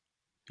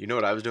you know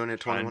what I was doing at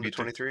try and 21 to beat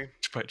the 23?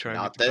 try and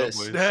beat Not the this.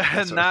 Cowboys.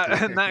 That's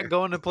what. not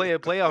going to play a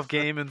playoff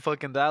game in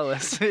fucking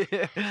Dallas.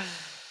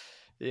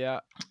 Yeah.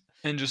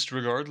 And just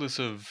regardless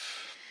of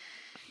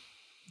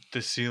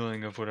the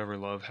ceiling of whatever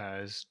Love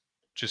has,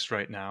 just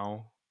right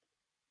now,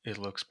 it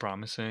looks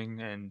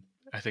promising, and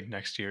I think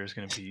next year is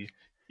going to be It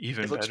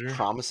even looks better.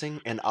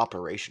 promising and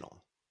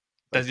operational.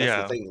 Like That's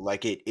that's the yeah, thing.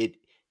 Like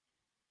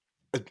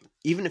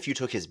even if you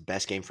took his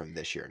best game from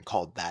this year and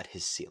called that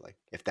his ceiling,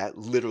 if that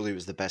literally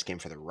was the best game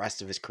for the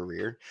rest of his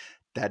career,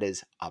 that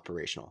is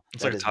operational.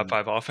 it's like a top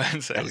five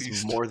offense at That is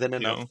least. more than You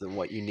enough know, than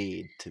what you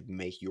need to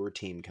make your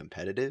team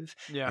competitive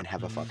Yeah. and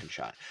have a Mhm. fucking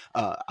shot.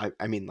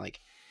 I mean, like,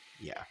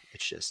 yeah,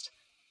 it's just.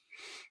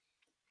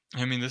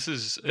 I mean, this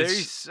is Very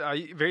it's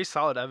very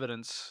solid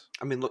evidence.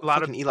 I mean, A look,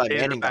 lot of fucking Eli data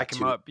to Manning got back him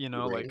two up,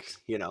 like rings.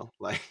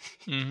 Like,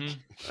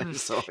 hmm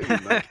so I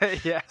mean,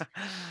 like, yeah.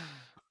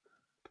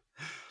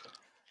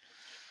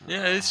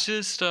 yeah, uh, it's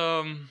just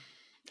I'm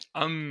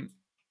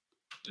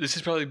this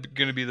is probably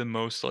going to be the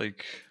most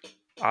like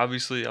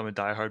obviously I'm a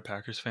diehard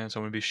Packers fan, so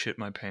I'm going to be shit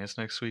my pants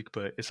next week,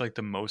 but it's like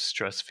the most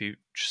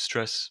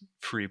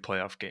stress-free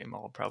playoff game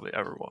I'll probably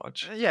ever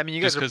watch. Yeah, I mean,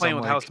 you guys Just are cuz playing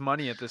I'm with house like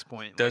money at this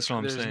point. Like that's what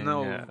I'm there's saying,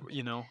 yeah.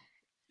 no,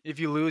 if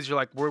you lose, you're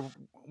like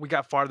we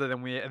got farther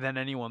than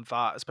anyone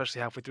thought,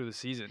 especially halfway through the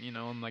season,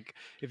 and like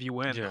if you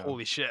win, Yeah.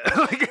 holy shit.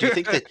 do you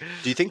think Like, that?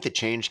 Do you think the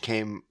change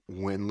came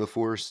when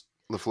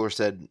Lafleur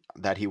said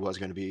that he was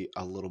going to be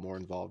a little more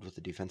involved with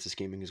the defensive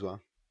scheming as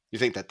well? You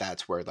think that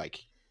that's where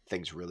like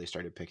things really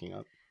started picking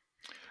up?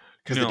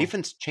 because the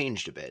defense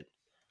changed a bit.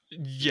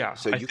 Yeah,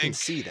 So I you can think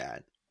see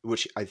that,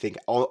 which I think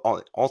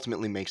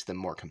ultimately makes them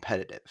more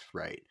competitive,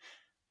 right?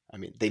 I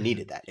mean, they Mhm.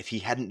 needed that. If he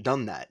hadn't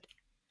done that,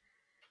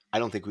 I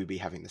don't think we'd be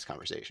having this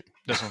conversation.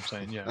 That's what I'm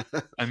saying. Yeah,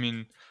 I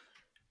mean,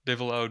 they've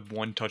allowed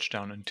 1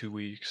 touchdown in 2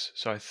 weeks,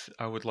 so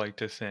I would like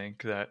to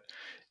think that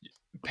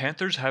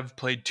Panthers have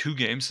played 2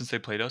 games since they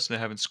played us, and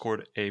they haven't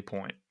scored a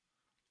point.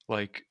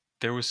 Like,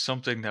 there was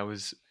something that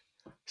was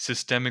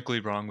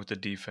systemically wrong with the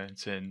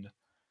defense, and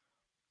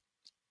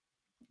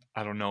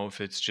I don't know if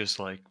it's just,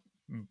 like,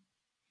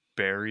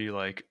 Barry,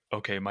 like,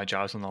 "Okay, my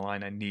job's on the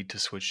line, I need to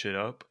switch shit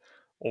up,"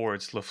 or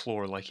it's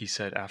LaFleur, like he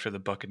said after the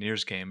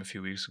Buccaneers game a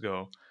few weeks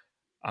ago,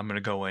 "I'm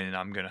gonna go in and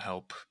I'm gonna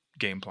help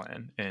game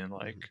plan," and, Mhm.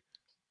 like,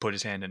 put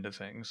his hand into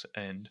things,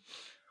 and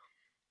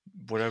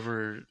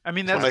whatever I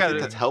mean, Well, that's and I got think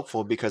to. that's happened.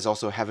 helpful because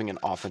also having an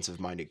offensive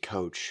minded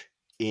coach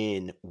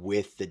in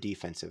with the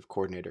defensive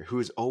coordinator who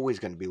is always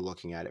going to be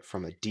looking at it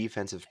from a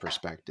defensive Yeah,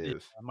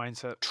 perspective,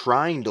 mindset.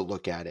 trying to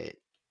look at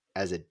it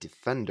as a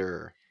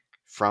defender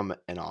from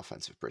an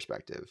offensive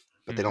perspective,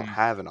 but they don't Mhm,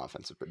 have an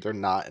offensive, but they're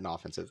not an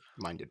offensive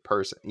minded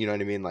person. You know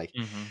what I mean? Like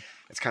mhm,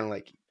 it's kind of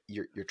like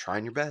you're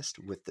trying your best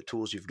with the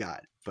tools you've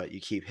got, but you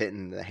keep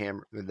hitting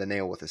the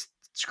nail with a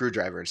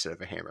screwdriver instead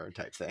of a hammer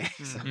type thing.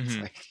 So Mm. it's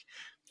mhm. like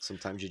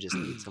sometimes you just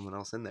need someone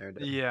else in there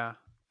to Yeah.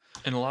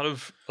 And a lot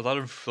of,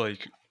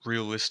 like,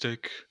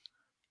 realistic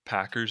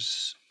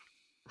Packers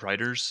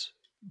writers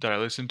that I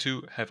listen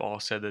to have all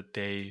said that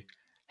they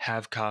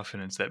have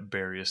confidence that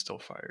Barry is still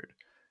fired.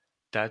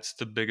 That's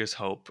the biggest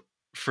hope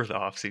for the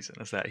offseason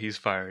is that he's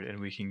fired and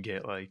we can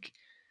get, like,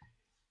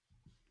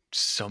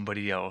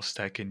 somebody else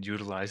that can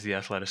utilize the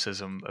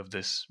athleticism of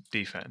this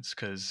defense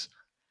because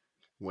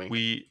wink.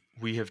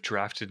 we have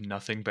drafted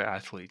nothing but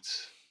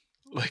athletes,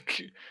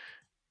 like,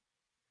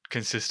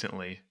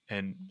 consistently,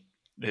 and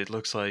it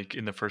looks like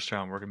in the first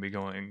round we're gonna be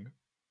going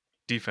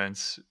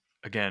defense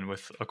again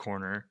with a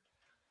corner.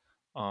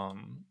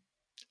 Um,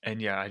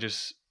 and yeah,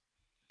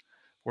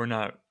 we're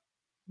not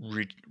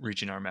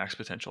reaching our max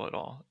potential at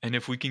all. And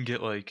if we can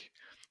get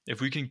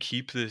if we can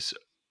keep this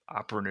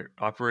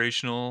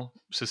operational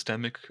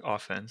systemic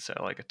offense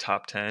at like a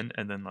top 10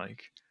 and then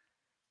like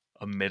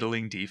a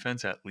middling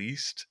defense at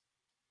least,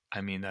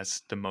 I mean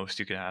that's the most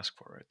you can ask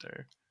for right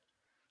there.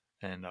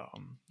 And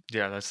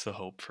yeah, that's the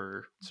hope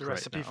for It's a right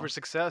recipe for now.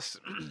 success.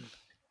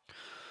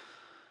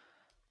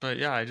 But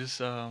yeah, I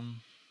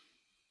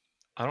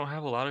don't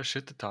have a lot of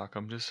shit to talk.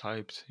 I'm just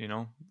hyped,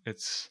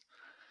 It's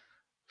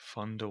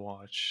fun to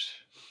watch.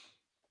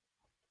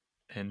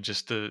 And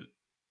just the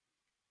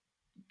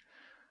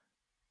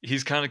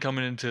he's kind of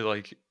coming into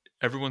like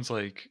everyone's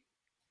like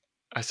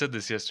I said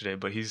this yesterday,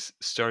 but he's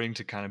starting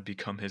to kind of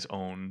become his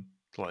own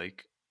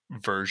like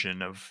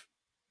version of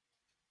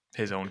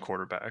his own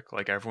quarterback.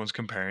 Like everyone's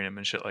comparing him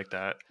and shit like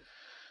that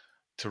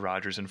to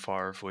Rodgers and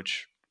Favre,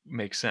 which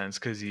makes sense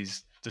because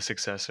he's the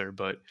successor,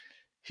 but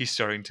he's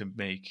starting to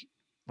make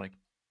like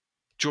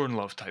Jordan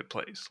Love type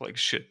plays, like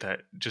shit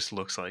that just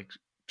looks like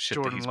shit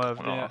that Jordan he's Love.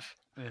 pulling Yeah. off.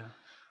 Yeah.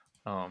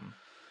 Um,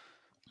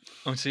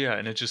 and so yeah,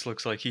 and it just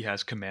looks like he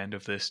has command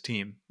of this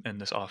team and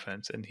this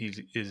offense, and he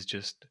is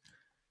just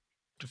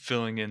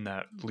filling in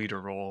that leader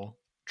role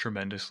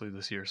tremendously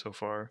this year so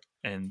far.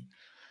 And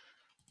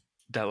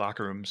that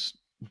locker room's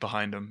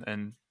behind him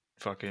and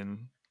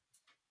fucking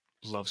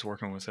loves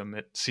working with him.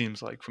 It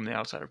seems like from the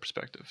outsider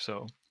perspective.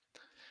 So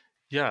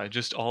yeah,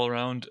 just all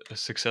around a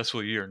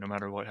successful year, no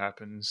matter what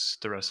happens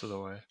the rest of the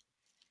way.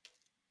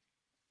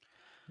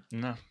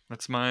 No,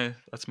 that's my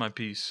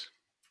piece.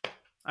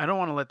 I don't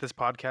want to let this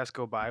podcast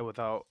go by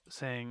without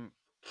saying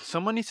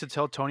someone needs to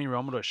tell Tony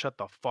Romo to shut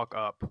the fuck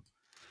up.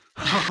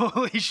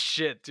 Holy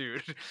shit,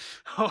 dude.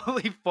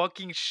 Holy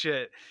fucking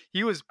shit.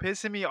 He was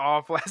pissing me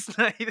off last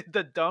night.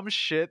 The dumb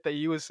shit that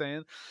he was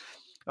saying.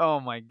 Oh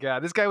my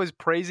god. This guy was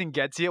praising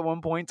Getsy at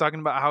one point, talking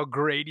about how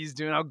great he's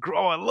doing.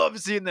 Oh, I love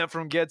seeing that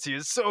from Getsy.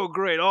 It's so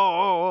great.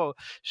 Oh.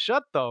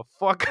 Shut the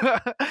fuck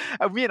up.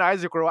 Me and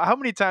Isaac were, how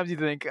many times do you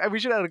think? We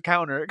should have a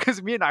counter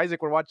because me and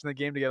Isaac were watching the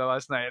game together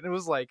last night and it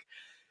was like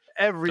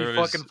every There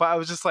fucking is fight. I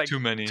was just like, too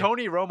many,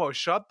 Tony Romo,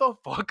 shut the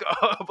fuck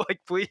up. Like,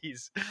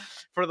 please,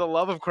 for the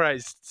love of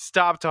Christ,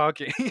 stop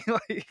talking.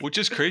 Like, which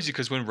is crazy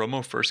because when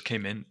Romo first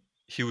came in,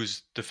 he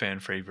was the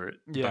fan favorite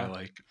by yeah.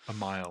 like a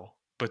mile.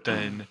 But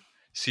then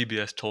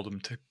CBS told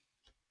him to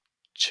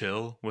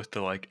chill with the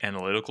like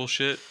analytical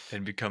shit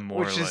and become more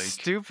Which is like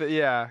stupid,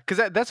 yeah, because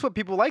that's what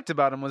people liked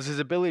about him was his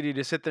ability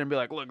to sit there and be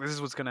like, "Look, this is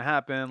what's gonna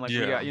happen." Like we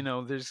yeah.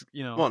 got, there's,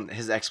 Well, and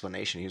his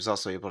explanation, he was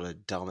also able to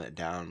dumb it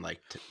down like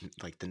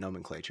like the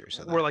nomenclature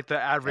so where that like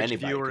the average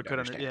anybody viewer could could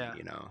under,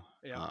 understand, yeah,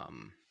 yeah,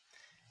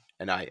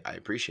 and I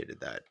appreciated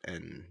that.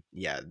 And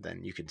yeah,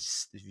 then you could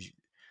see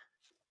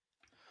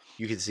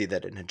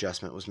that an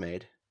adjustment was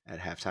made at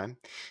halftime,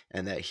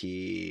 and that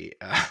he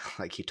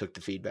like he took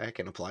the feedback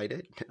and applied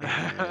it,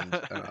 and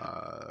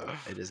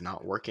it is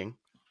not working.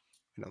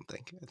 I don't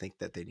think. I think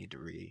that they need to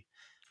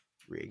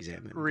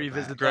re-examine, go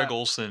revisit back. Greg that.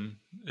 Olson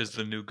is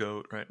the new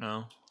GOAT right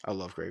now. I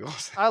love Greg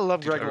Olson. I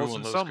love Dude, Greg everyone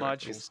Olson loves so Greg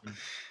much. Olson.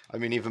 I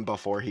mean, even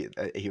before he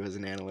was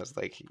an analyst,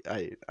 like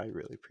I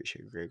really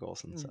appreciate Greg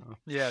Olson. So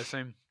Yeah,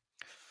 same.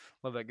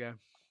 Love that guy.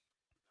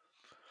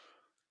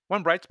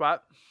 One bright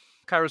spot: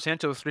 Cairo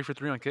Santos 3 for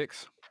 3 on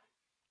kicks.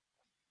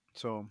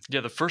 So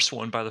Yeah, the first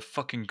one, by the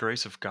fucking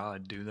grace of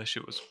God, dude. That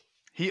shit was.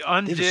 he it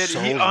was undid. so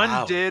He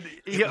loud. undid.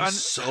 It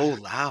was so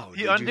loud.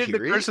 He Did you undid the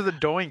hear curse it? of the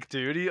doink,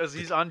 dude.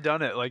 He's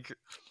undone it. Like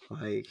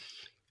Like,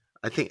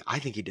 I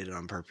think he did it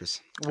on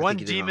purpose. I think one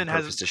he did it on demon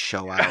has purpose to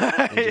show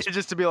out and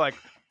just to be like,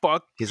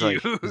 fuck he's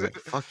you. like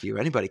fuck you.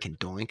 Anybody can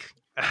doink,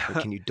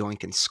 but can you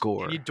doink and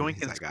score? Can you And doink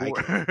he's and like, I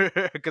score?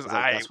 can. Because He's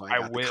like, that's why I I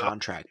got the will.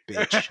 contract,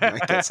 bitch.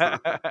 Like that's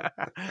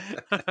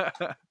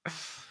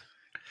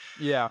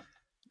Yeah,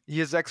 he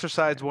has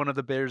exercised one of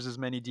the Bears'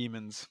 many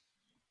demons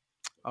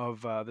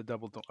of the of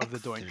the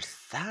doink.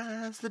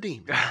 exercise the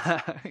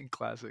demon.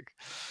 Classic.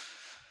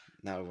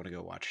 Now I want to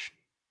go watch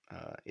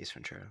Ace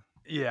Ventura.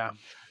 Yeah,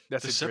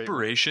 that's The a great one.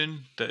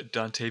 separation that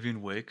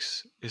Dontavian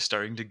Wicks is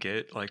starting to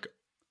get, like,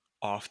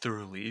 off the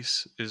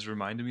release is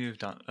reminding me of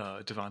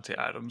Devontae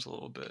Adams a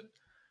little bit.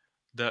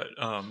 That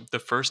the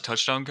first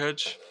touchdown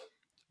catch,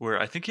 where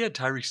I think he had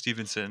Tyreek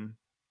Stevenson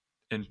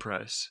in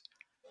press,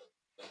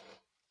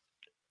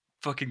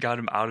 fucking got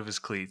him out of his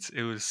cleats.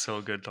 It was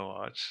so good to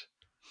watch.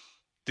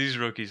 These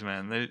rookies,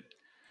 man.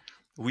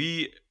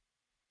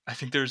 I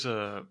think there's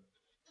a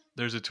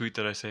tweet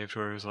that I saved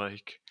where it was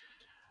like,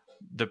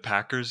 the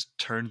Packers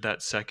turned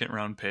that second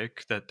round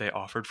pick that they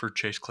offered for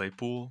Chase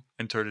Claypool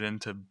and turned it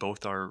into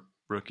both our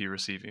rookie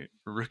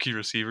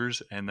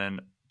receivers and then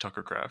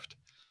Tucker Kraft.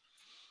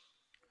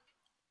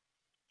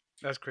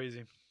 That's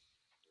crazy.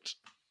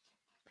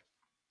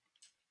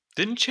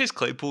 Didn't Chase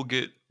Claypool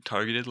get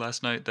targeted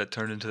last night that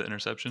turned into the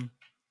interception?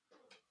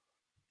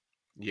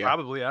 Yeah,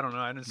 Probably. I don't know.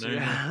 I didn't see There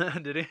you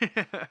it. Did he?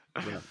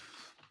 yeah.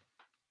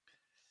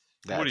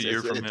 What a That's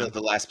year from him.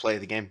 the last play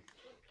of the game.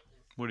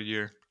 What a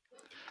year.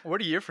 What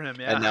a year for him,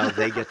 yeah. And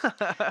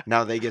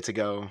now they get to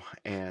go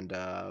and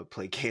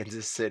play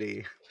Kansas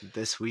City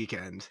this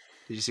weekend.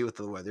 Did you see what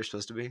the weather's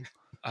supposed to be?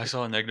 I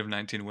saw a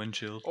 -19 wind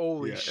chill.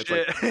 Holy Yeah, it's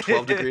shit. like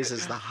 12 degrees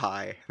is the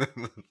high.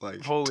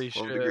 Like Holy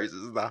 12 shit. degrees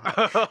is the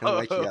high. And I'm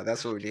like, yeah,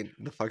 that's what we need.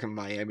 The fucking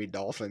Miami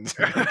Dolphins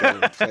are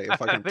gonna go play a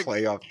fucking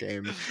playoff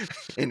game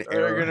in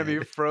They're gonna be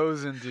Arrowhead.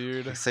 frozen,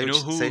 dude. Say You know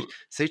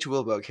say what you will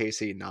about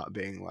KC not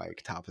being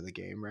like top of the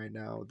game right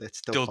now. That's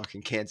still They'll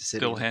fucking Kansas City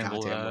they'll and the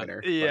handle goddamn that.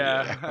 winner.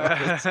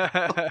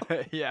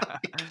 Like, Yeah. Yeah.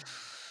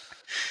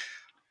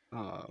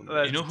 oh You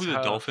That's man. know who the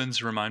tough.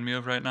 Dolphins remind me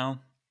of right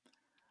now?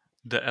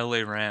 The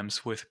LA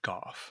Rams with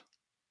Goff.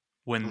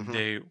 When Mhm.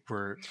 they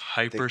were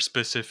hyper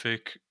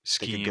specific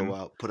They could go scheme,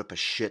 out, put up a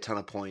shit ton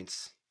of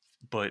points,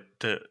 but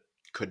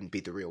couldn't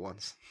beat the real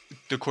ones.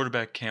 the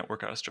quarterback can't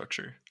work out a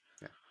structure.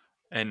 Yeah.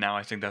 And now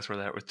I think that's where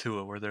they're at with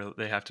Tua, where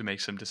they have to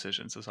make some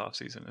decisions this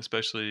offseason,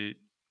 especially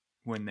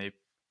when they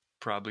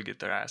probably get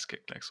their ass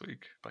kicked next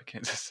week by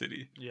Kansas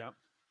City. Yeah.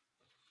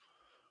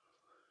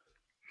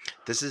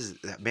 This is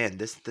man.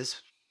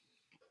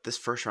 This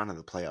first round of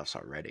the playoffs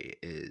already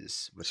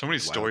is with So many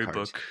the wild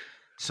cards. storybook.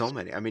 So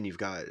many. I mean, you've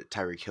got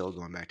Tyreek Hill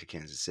going back to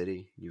Kansas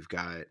City. You've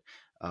got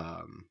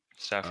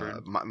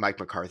Stafford. Mike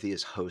McCarthy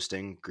is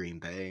hosting Green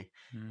Bay.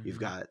 You've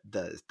Mhm.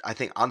 got I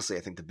think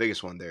the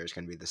biggest one there is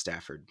going to be the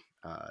Stafford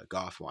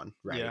Goff one,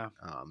 right? Yeah.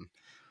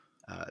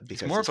 It's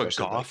Because more of a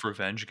especially, Goff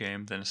revenge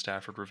game than a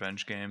Stafford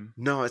revenge game.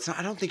 no, it's not.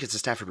 I don't think it's a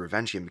Stafford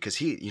revenge game because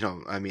he,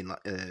 I mean,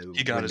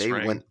 He got when his they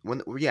ring.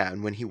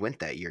 and when he went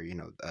that year,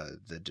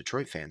 the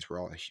Detroit fans were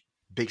all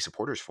big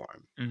supporters for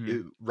him,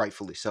 Mhm.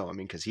 rightfully so. I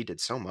mean, because he did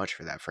so much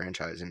for that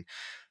franchise, and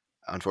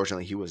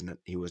unfortunately, he was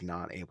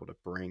not able to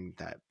bring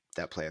that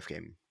playoff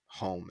game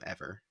home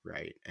ever,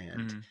 right?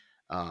 And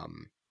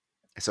Mhm.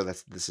 so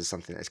this is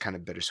something that's kind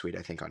of bittersweet,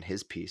 I think, on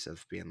his piece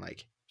of being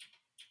like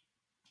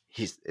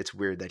it's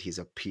weird that he's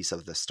a piece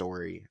of the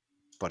story,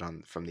 but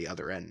from the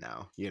other end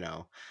now,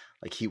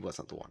 like he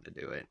wasn't the one to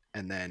do it.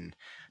 And then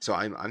so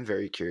I'm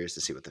very curious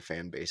to see what the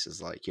fan base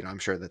is like. I'm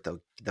sure that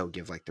they'll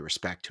give like the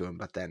respect to him,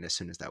 but then as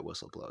soon as that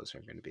whistle blows,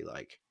 they're going to be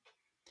like,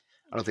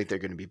 I don't think they're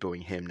going to be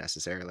booing him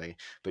necessarily,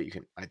 but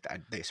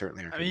they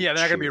certainly aren't I going mean, to be yeah,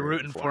 they're not gonna be cheering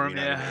rooting for for him. him.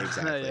 You know what I mean? Yeah.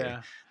 Exactly.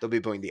 Yeah. They'll be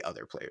booing the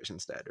other players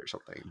instead or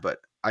something.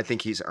 But I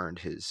think he's earned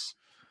his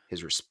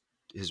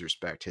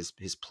respect,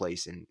 his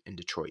place in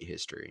Detroit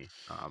history.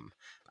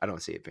 I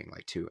don't see it being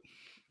like too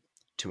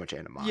much Yeah,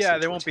 animosity there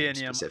towards won't be him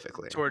any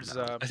specifically. towards.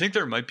 No. I think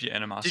there might be Did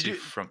animosity you?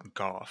 from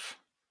Goff.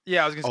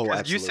 Yeah, I was gonna Oh, because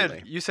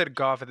absolutely. you said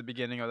Goff at the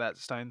beginning of that,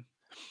 Stein,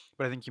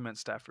 but I think you meant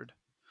Stafford.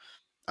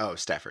 Oh,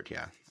 Stafford.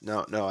 Yeah.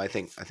 No. I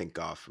think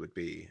Goff would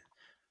be,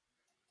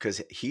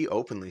 because he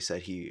openly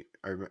said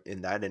or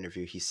in that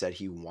interview he said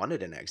he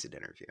wanted an exit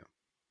interview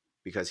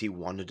because he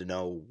wanted to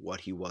know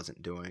what he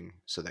wasn't doing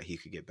so that he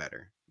could get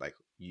better. Like,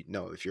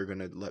 if you're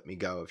gonna let me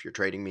go, if you're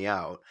trading me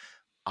out,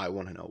 I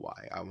want to know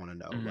why. I want to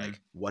know, Mhm. like,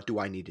 what do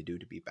I need to do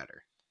to be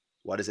better?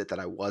 What is it that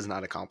I was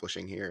not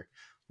accomplishing here?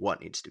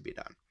 What needs to be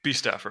done? Be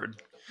Stafford.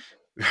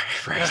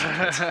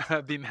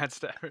 Right. Be Matt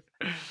Stafford.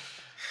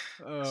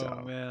 Oh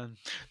So man.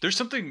 There's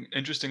something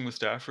interesting with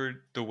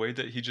Stafford, the way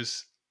that he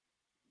just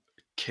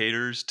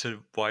caters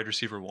to wide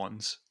receiver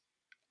ones.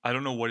 I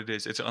don't know what it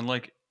is. It's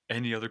unlike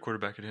any other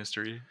quarterback in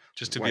history,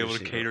 just to be wide able to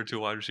receiver cater to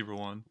a wide receiver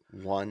one.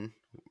 1,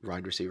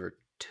 wide receiver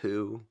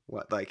 2.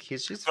 What, like,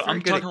 he's just But very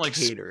good at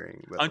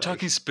catering, but I'm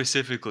talking like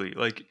specifically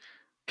like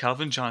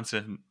Calvin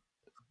Johnson,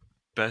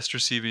 best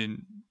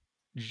receiving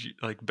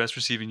best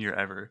receiving year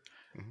ever.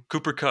 mhm,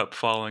 Cooper Cup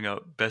following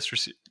up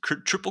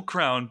triple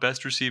crown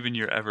best receiving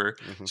year ever,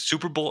 mhm,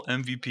 Super Bowl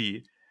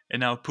MVP, and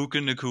now Puka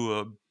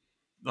Nakua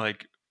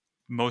like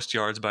most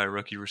yards by a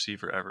rookie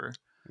receiver ever.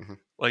 mhm.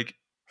 Like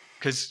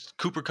because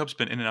Cooper Cup's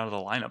been in and out of the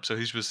lineup, so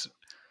he's just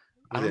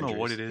I With don't know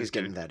what injuries. it is, He's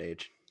getting dude. that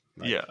age.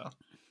 Like, Yeah,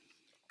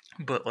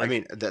 but I like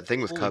mean, the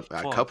thing with holy Cup,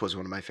 Cup fuck. was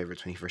one of my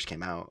favorites when he first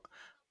came out,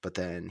 but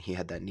then he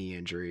had that knee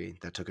injury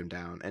that took him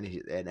down, and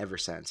ever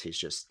since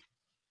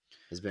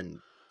has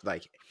been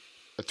like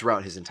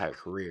throughout his entire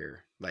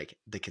career, like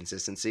the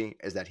consistency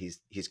is that he's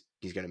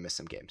gonna miss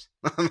some games.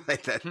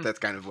 Like Hmm. that's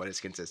kind of what his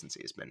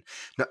consistency has been.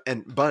 No,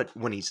 but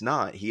when he's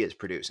not, he is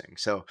producing.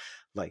 So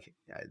like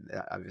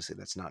obviously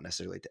that's not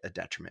necessarily a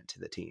detriment to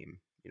the team.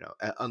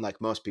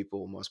 Unlike most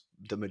people,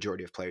 the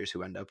majority of players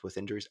who end up with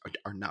injuries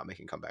are not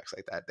making comebacks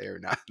like that. They are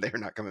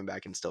not coming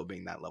back and still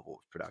being that level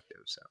of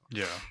productive. So,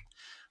 Yeah,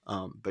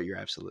 but you're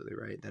absolutely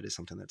right. That is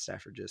something that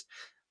Stafford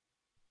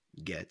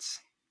gets,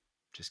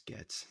 just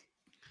gets.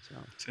 So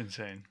it's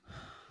insane.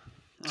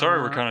 Sorry,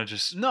 No, we're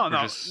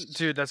no, just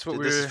dude. That's what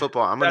we this is were.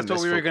 football. I'm gonna That's what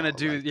miss we were gonna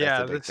football. do. Like that's the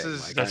Yeah, big this thing.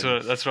 is. Like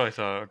that's what I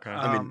thought. Okay.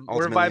 I mean, We're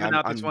ultimately, vibing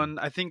out this I'm one.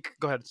 I think.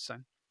 Go ahead,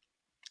 son.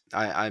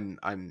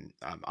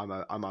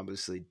 I'm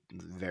obviously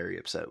very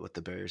upset with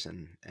the Bears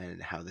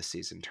and how the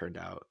season turned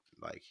out.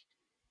 Like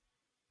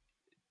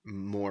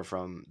more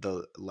from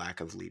the lack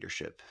of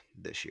leadership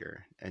this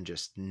year and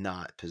just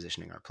not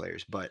positioning our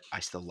players. But I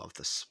still love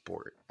the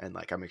sport and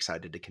like I'm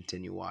excited to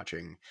continue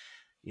watching,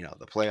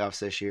 the playoffs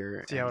this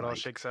year See how and it all like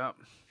shakes out.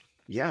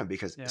 yeah,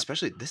 because Yeah,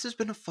 especially this has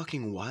been a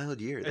fucking wild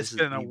year. it's This is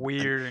been a we and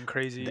weird and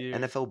crazy the year.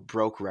 NFL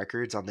broke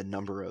records on the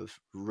number of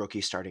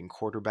rookie starting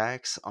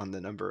quarterbacks, on the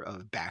number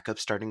of backup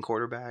starting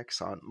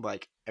quarterbacks, on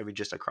like every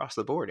just across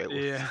the board. It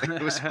was Yeah,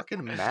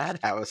 fucking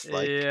madhouse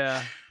like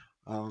yeah.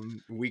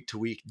 week to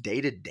week,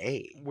 day to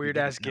day. You Weird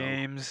ass didn't know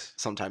games.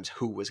 sometimes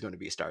who was going to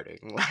be starting.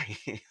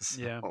 Like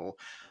Yeah. so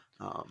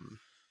um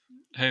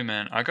Hey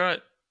man,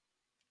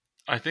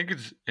 I think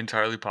it's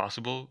entirely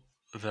possible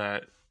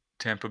that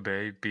Tampa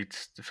Bay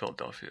beats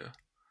Philadelphia.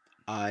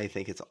 I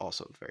think it's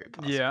also very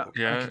Yeah, possible. I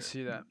Yeah, can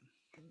see that.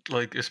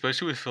 like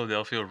especially with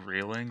Philadelphia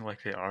reeling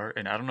like they are,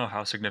 and I don't know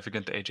how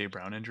significant the AJ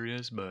Brown injury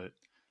is, but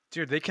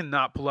Dude, they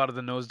cannot pull out of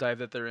the nosedive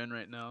that they're in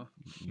right now.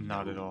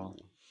 not at No. all.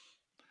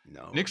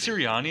 No, Nick they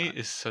Sirianni cannot.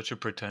 is such a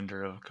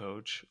pretender of a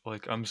coach.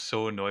 Like I'm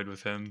so annoyed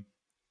with him.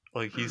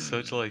 Like he's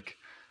such like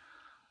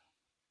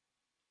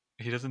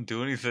he doesn't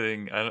do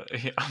anything.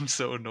 I'm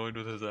so annoyed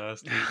with his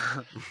ass, dude.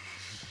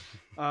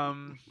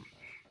 um,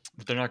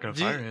 But they're not gonna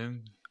do you, fire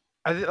him.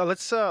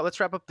 let's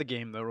wrap up the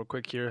game though real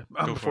quick here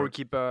Go before for we it.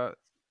 keep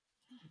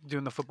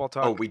doing the football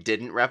Oh, talk. we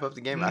didn't wrap up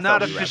the game? I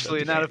Not thought we wrapped up officially,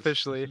 the not game.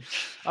 officially. Do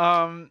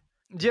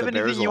you have The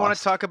Bears anything you want to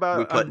lost. talk We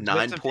about put on 9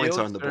 Justin points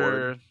Fields on the board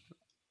or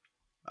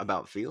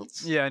about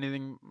Fields. yeah,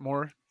 anything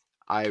more?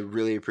 I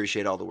really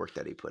appreciate all the work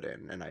that he put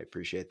in, and I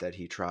appreciate that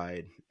he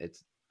tried.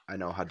 I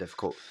know how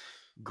difficult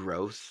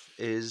growth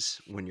is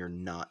when you're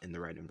not in the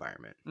right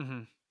environment.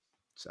 Hmm.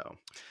 So,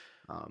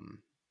 um,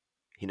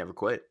 he never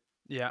quit.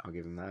 Yeah, I'll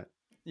give him that, and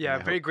yeah.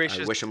 Very I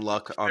gracious wish him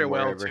luck on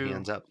farewell wherever he too.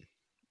 ends up.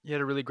 He had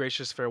a really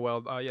gracious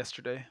farewell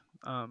yesterday.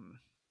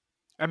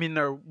 I mean,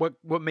 or what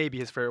may be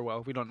his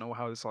farewell. We don't know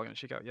how this is all going to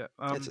shake out yet.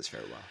 It's his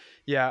farewell.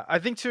 Yeah, I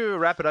think to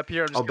wrap it up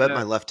here, I'm I'll just bet my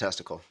gonna. left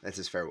testicle. It's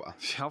his farewell.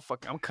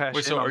 I'm cash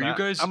Wait, in so on are you that.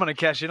 guys I'm gonna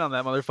cash in on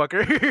that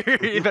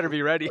motherfucker. You better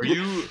be ready. are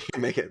you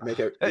Make an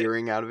Hey,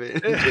 earring out of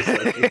it. And just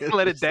like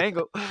let it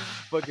dangle.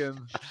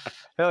 Fucking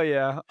hell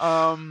yeah.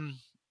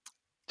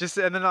 Just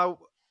and then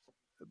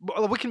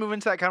well, we can move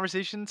into that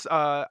conversations,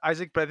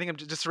 Isaac. But I think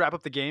just to wrap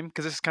up the game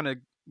because this kind of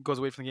goes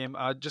away from the game.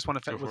 I just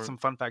want to go with for it? some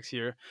fun facts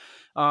here,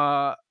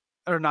 uh,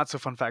 or not so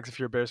fun facts if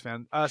you're a Bears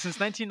fan. Since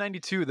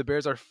 1992, the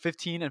Bears are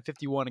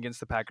 15-51 against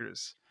the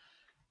Packers.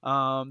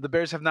 The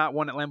Bears have not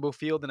won at Lambeau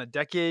Field in a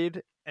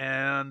decade,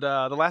 and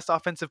the last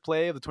offensive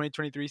play of the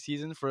 2023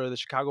 season for the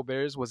Chicago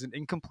Bears was an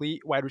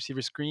incomplete wide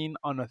receiver screen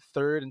on a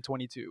 3rd and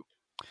 22,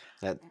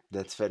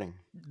 that's fitting.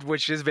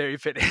 which is very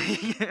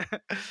fitting.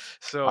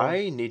 So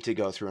I need to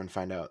go through and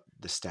find out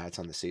the stats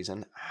on the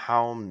season.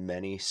 How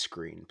many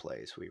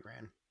screenplays we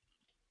ran?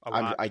 a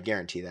lot, I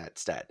guarantee that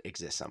stat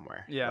exists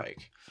somewhere. yeah.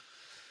 Like,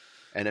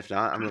 and if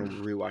not, I'm gonna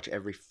rewatch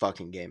every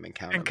fucking game and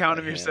count And them count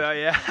by them hand. yourself,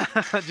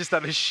 yeah. Just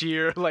out of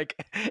sheer like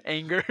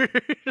anger,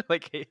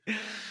 like,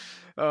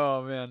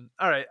 oh man.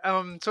 All right.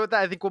 So with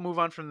that, I think we'll move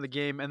on from the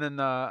game, and then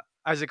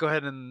Isaac, go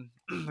ahead and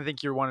I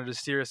think you wanted to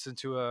steer us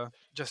into a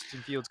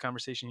Justin Fields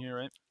conversation here,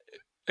 right?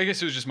 I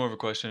guess it was just more of a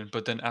question,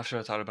 but then after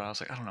I thought about it, I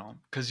was like, I don't know.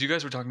 Because you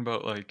guys were talking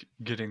about like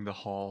getting the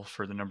haul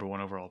for the number one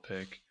overall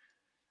pick.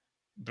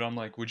 But I'm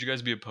like, would you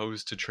guys be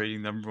opposed to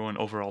trading the number one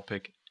overall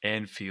pick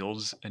and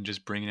Fields and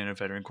just bringing in a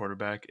veteran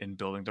quarterback and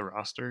building the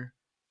roster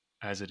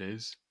as it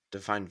is.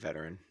 Define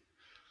veteran.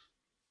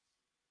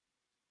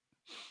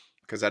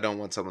 Because I don't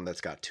want someone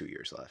that's got 2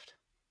 years left.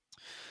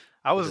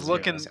 I That was doesn't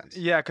make any looking, sense.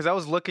 yeah, because I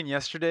was looking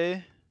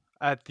yesterday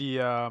at the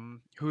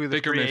who the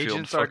Baker free Mayfield,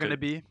 agents are fuck going to it.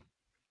 be.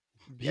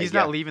 Yeah, He's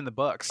yeah. not leaving the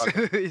Bucks.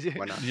 Fuck 'em.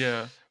 Why not?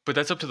 Yeah, but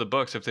that's up to the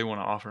Bucks if they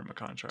want to offer him a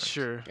contract.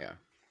 Sure. Yeah.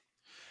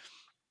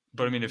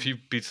 But I mean, if he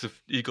beats the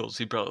Eagles,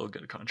 he probably will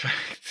get a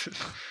contract.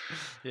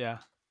 Yeah.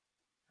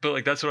 But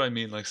like that's what I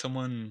mean. Like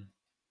someone.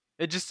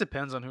 It just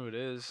depends on who it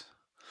is.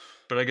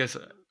 But I guess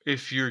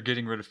if you're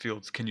getting rid of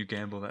Fields, can you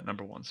gamble that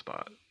number one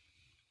spot?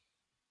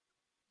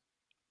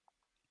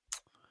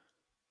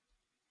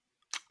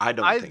 I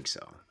don't think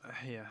so.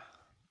 Yeah.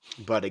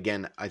 But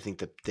again, I think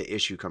the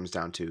issue comes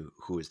down to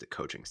who is the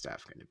coaching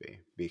staff going to be.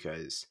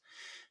 Because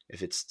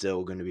if it's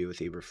still going to be with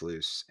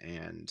Eberflus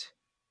and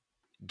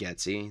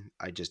Getsy,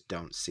 I just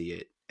don't see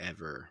it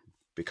ever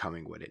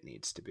becoming what it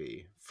needs to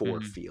be for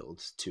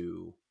Fields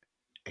to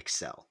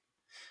excel.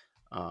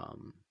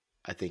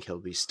 I think he'll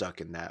be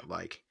stuck in that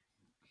like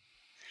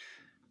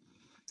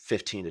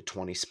 15 to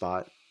 20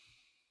 spot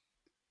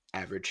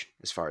average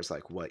as far as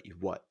like what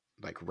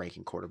like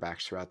ranking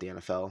quarterbacks throughout the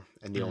NFL.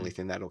 And the only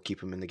thing that'll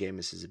keep him in the game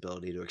is his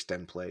ability to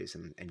extend plays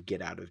and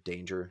get out of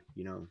danger,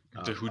 you know.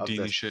 The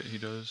Houdini shit he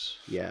does.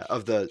 Yeah,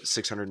 of the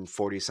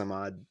 640 some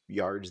odd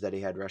yards that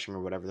he had rushing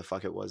or whatever the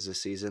fuck it was this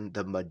season,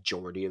 the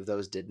majority of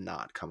those did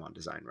not come on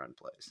design run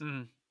plays.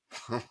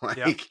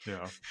 Like,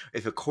 Yeah.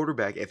 if a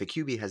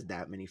QB has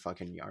that many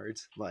fucking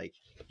yards, like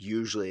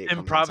usually it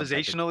comes on some type of,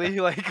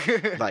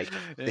 Improvisationally, like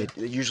yeah.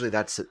 usually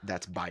that's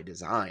by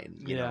design,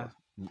 you Yeah. know,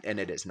 and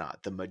it is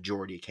not. The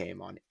majority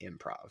came on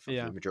improv.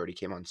 Yeah. The majority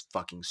came on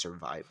fucking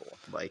survival.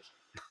 Like,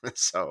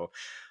 so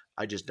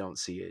I just don't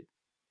see it.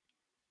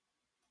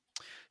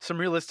 Some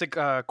realistic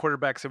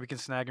quarterbacks that we can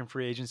snag in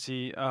free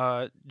agency.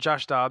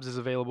 Josh Dobbs is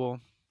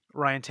available.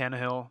 Ryan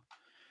Tannehill,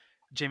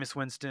 Jameis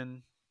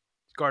Winston,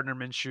 Gardner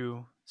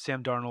Minshew,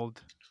 Sam Darnold,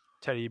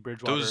 Teddy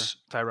Bridgewater, Those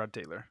Tyrod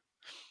Taylor.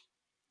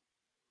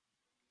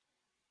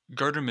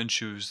 Gardner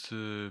Minshew is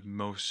the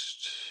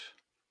most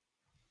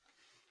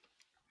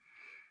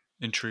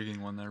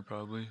intriguing one there,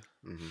 probably.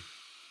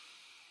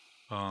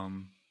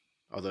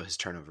 Although his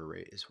turnover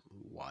rate is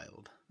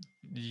wild.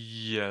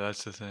 Yeah,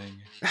 that's the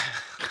thing.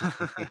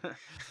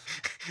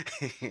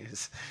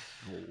 It's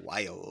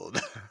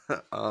wild. Yeah,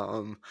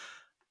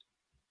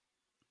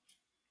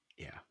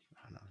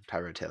 I don't know.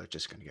 Tyrod Taylor's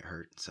just gonna get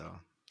hurt, so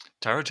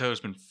Tyrod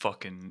Taylor's been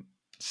fucking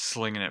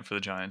slinging it for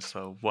the Giants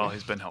though while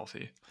he's been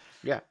healthy.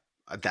 yeah,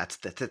 that's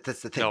the thing.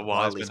 Yeah, while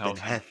While he's been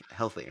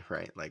healthy,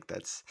 right? Like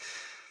that's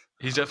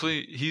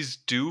he's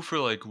due for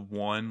like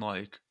one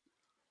like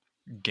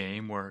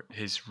game where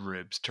his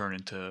ribs turn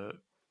into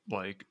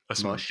like a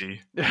mush. smoothie.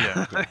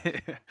 Yeah.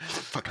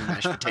 Fucking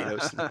mashed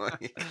potatoes.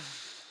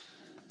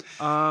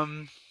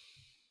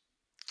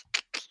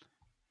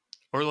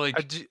 Or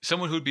like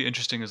someone who'd be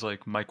interesting is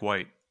like Mike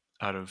White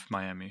out of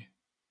Miami,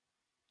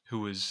 who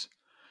was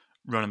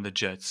running the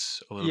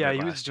Jets a little bit he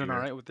was last doing year.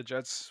 all right with the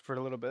Jets for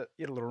a little bit.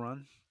 He had a little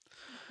run.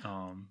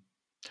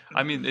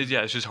 I mean, it's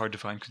just hard to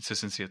find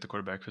consistency at the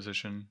quarterback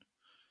position.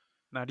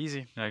 Not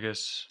easy. I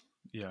guess,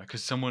 yeah,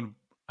 because someone,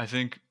 I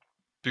think,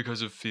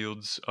 because of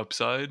Fields'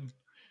 upside,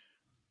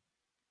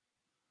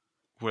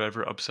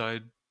 whatever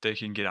upside they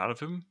can get out of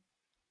him,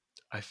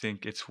 I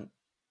think it's.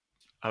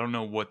 I don't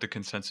know what the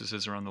consensus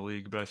is around the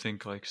league, but I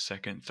think like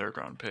second, third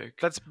round pick.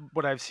 That's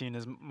what I've seen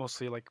is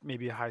mostly like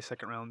maybe a high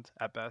second round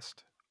at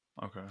best.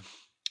 Okay.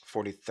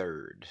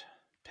 43rd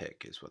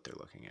pick is what they're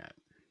looking at.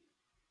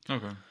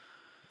 Okay.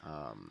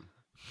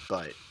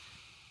 But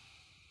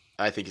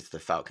I think it's the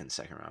Falcons'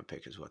 second round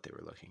pick is what they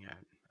were looking at.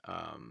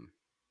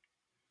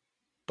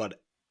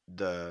 But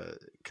the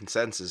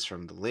consensus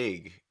from the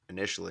league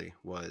initially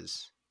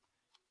was,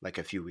 like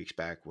a few weeks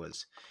back,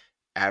 was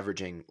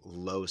averaging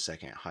low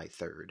second, high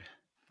third.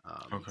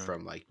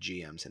 From like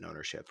GMs and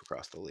ownership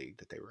across the league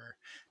that they were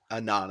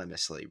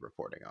anonymously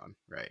reporting on,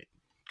 right?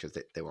 Because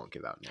they won't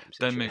give out names.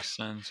 That makes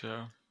sense,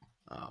 yeah.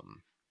 But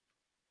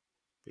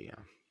yeah.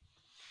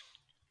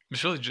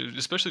 It's really,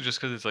 especially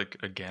just because it's like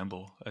a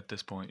gamble at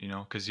this point, you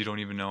know, because you don't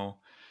even know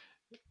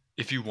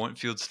if you want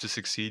Fields to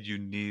succeed. You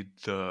need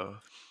the.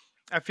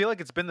 I feel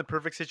like it's been the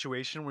perfect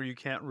situation where you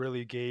can't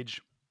really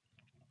gauge.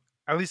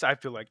 At least I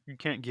feel like you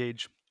can't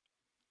gauge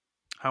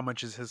how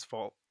much is his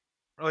fault,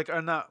 or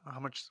not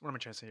how much. What am I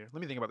trying to say here? Let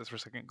me think about this for a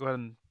second. Go ahead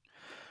and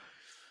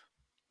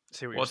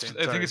say what you're saying.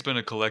 I think it's been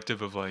a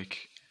collective of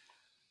like.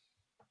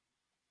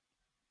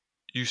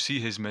 You see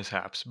his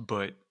mishaps,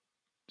 but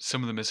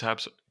some of the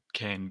mishaps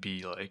can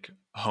be like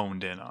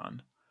honed in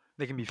on.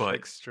 They can be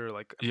fixed or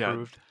like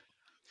improved.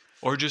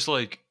 Yeah, or just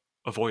like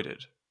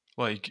avoided.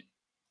 Like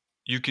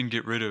you can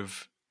get rid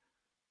of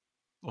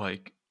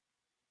like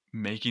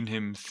making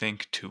him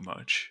think too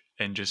much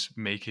and just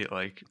make it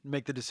like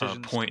make the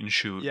decisions. Point and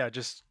shoot. Yeah,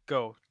 just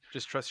go.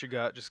 Just trust your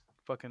gut. Just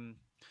fucking.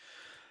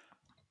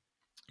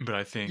 But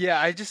I think. Yeah,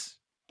 I just.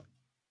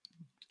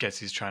 Guess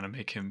he's trying to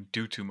make him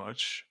do too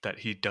much that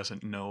he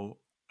doesn't know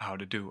how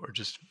to do, or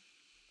just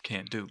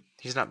can't do.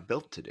 He's not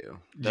built to do.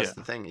 That's Yeah.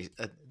 the thing.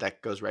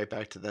 That goes right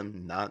back to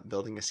them not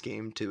building a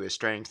scheme to his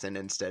strengths and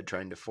instead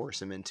trying to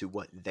force him into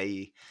what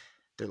they're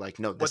like,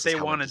 no, What this is they how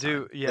I want to do,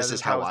 design. yeah, This this is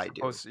is how how it's I do.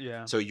 supposed.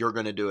 Yeah, So you're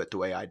gonna do it the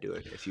way I do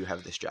it if you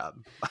have this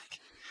job. Like,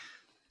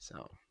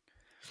 so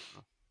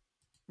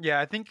yeah.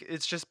 I think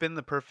it's just been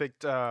the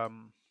perfect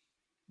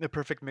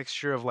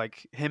mixture of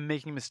like him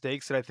making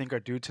mistakes that I think are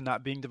due to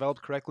not being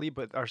developed correctly,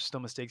 but are still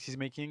mistakes he's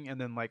making, and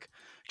then like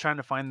trying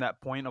to find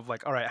that point of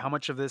like, all right, how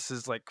much of this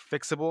is like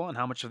fixable, and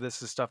how much of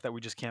this is stuff that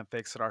we just can't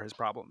fix that are his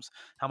problems?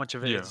 How much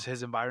of it Yeah. is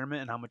his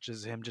environment, and how much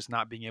is him just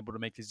not being able to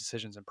make these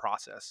decisions and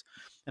process?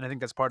 And I think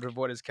that's part of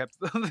what has kept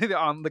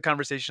on the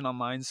conversation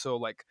online so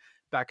like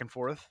back and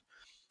forth.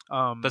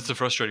 That's the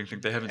frustrating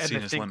thing. They haven't And I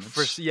seen his think for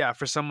limits.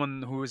 for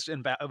someone who is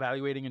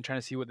evaluating and trying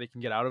to see what they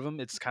can get out of him,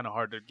 it's kind of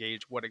hard to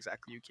gauge what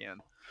exactly you can.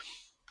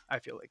 I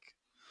feel like.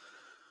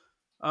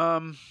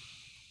 Um,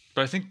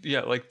 But I think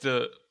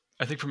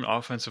I think from an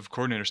offensive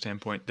coordinator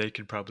standpoint, they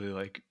could probably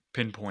like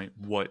pinpoint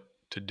what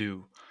to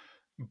do.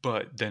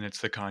 But then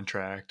it's the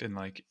contract and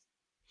like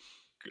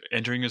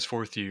entering his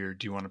fourth year,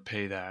 do you want to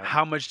pay that?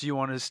 how much do you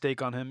want to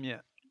stake on him?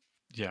 Yeah,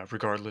 Yeah,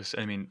 regardless.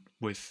 I mean,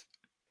 with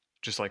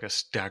just like a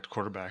stacked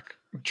quarterback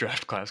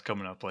draft class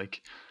coming up,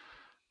 like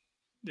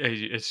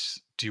it's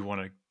do you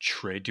want to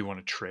trade? Do you want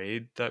to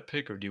trade that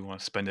pick, or do you want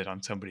to spend it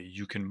on somebody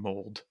you can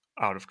mold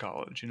out of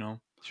college? You know,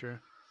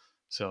 sure.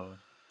 so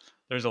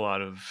there's a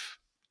lot of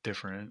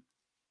different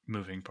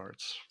moving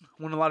parts.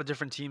 When a lot of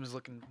different teams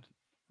looking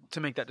to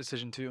make that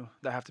decision too,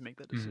 that have to make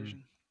that Hmm.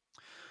 decision.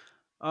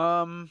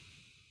 Um,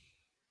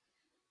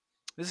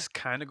 this is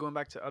kind of going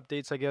back to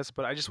updates, I guess,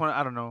 but I just want to.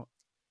 I don't know.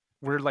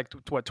 We're like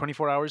what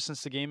 24 hours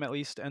since the game at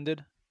least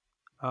ended.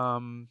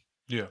 Um,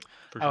 Yeah,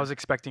 for I sure. was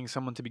expecting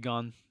someone to be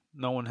gone.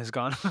 No one has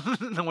gone.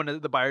 No one.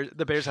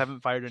 The Bears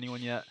haven't fired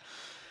anyone yet.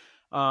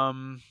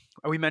 Um,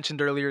 we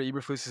mentioned earlier,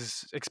 Eberflus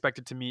is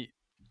expected to meet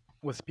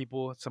with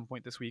people at some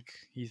point this week.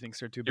 He thinks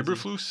they're too busy.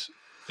 Iberflus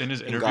in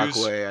his interviews.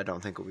 Ngakwe, I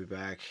don't think will be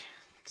back.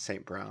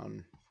 St.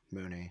 Brown,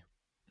 Mooney,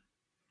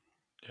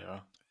 Yeah,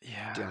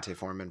 Yeah, Deontay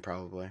Foreman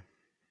probably.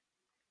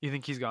 you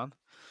think he's gone?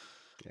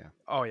 Yeah.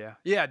 Oh yeah,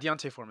 yeah.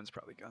 Deontay Foreman's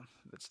probably gone.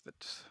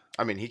 That's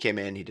I mean, he came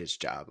in, he did his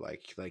job.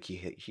 Like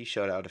he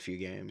showed out a few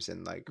games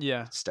and like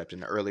yeah, stepped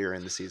in earlier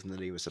in the season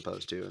than he was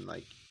supposed to. And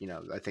like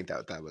I think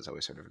that was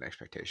always sort of an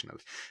expectation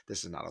of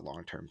this is not a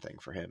long term thing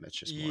for him. It's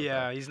just more of a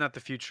yeah. He's not the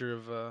future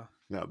of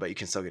no, but you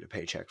can still get a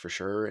paycheck for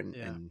sure and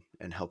yeah,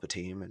 and help a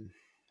team and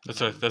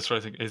that's what I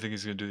think. I think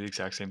he's gonna do the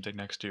exact same thing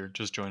next year.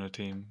 Just join a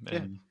team yeah.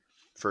 and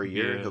For a be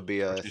year, he'll a be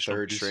a rotational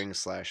third piece. string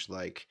slash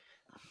like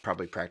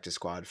probably practice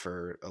squad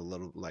for a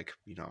little like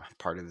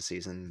part of the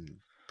season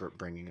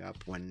bringing up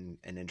when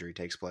an injury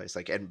takes place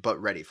like and but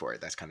ready for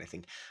it. That's kind of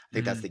thing. I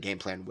think that's Hmm. the game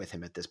plan with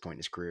him at this point in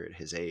his career at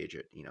his age.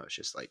 It's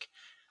just like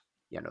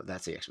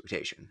that's the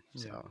expectation.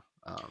 yeah. So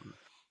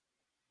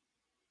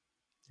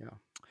yeah.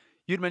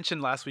 You'd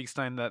mentioned last week,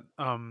 Stein, that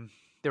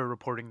they were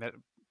reporting that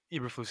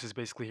Eberflus is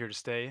basically here to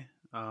stay.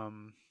 I saw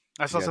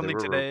Yeah, there something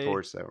were today.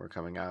 reports that were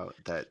coming out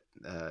that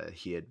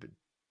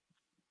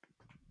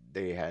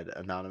they had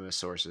anonymous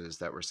sources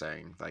that were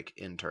saying like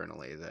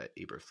internally that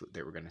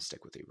they were going to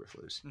stick with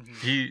Eberflus.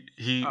 Mhm.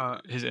 He Uh,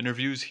 his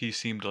interviews. He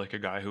seemed like a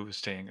guy who was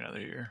staying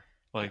another year.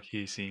 Like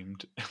he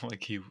seemed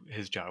like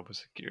his job was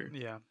secured.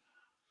 yeah.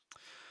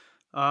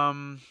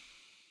 Um,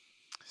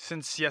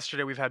 since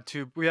yesterday, we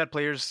had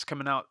players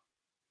coming out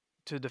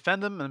to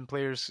defend him and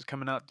players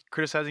coming out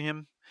criticizing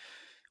him.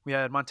 We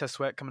had Montez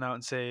Sweat coming out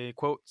and say,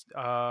 "quote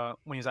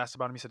When he was asked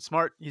about him, he said,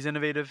 smart, he's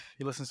innovative,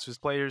 he listens to his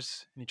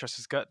players, and he trusts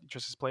his gut, he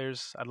trusts his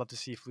players. I'd love to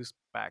see Flus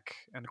back."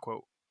 End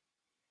quote.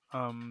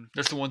 Um,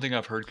 That's the one thing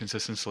I've heard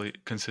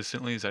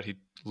consistently is that he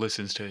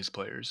listens to his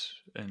players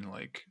and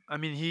like I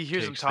mean, he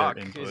hears him takes their talk.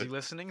 Is he input.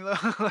 listening though?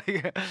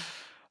 like,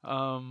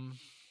 um,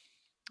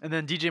 and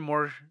then DJ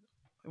Moore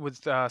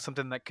with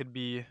something that could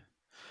be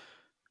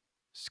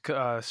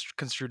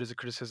construed as a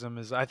criticism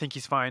is I think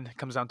he's fine. It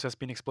comes down to us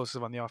being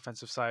explosive on the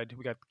offensive side.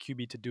 We got the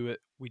QB to do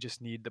it. We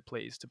just need the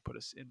plays to put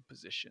us in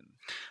position.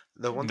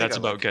 The one thing I That's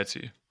about like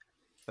Getsy.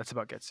 That's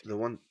about Getsy. the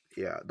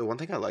one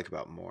thing I like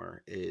about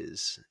Moore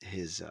is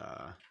his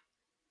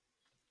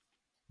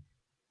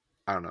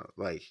I don't know,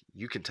 like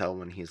you can tell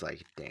when he's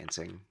like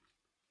dancing.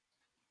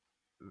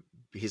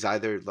 He's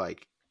either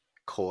like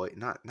coy,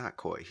 not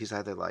coy. He's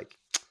either like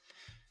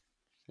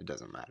it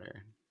doesn't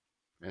matter.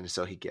 And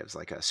so he gives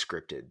like a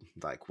scripted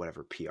like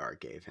whatever PR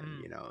gave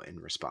him, Mm, in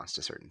response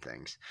to certain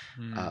things.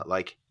 Mm.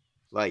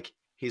 Like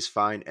he's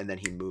fine and then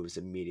he moves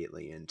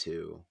immediately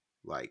into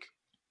like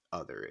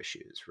other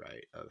issues,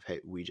 right? Of hey,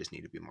 we just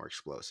need to be more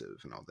explosive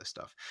and all this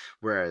stuff.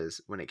 Whereas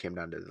when it came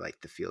down to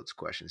like the Fields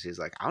questions, he's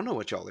like, I don't know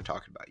what y'all are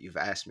talking about. You've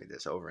asked me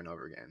this over and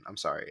over again. I'm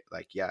sorry.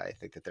 Like, yeah, I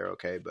think that they're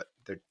okay, but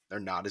they're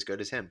not as good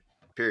as him.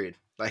 Period.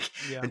 Like,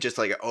 yeah. and just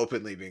like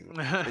openly being,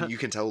 and you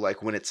can tell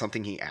like when it's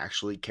something he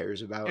actually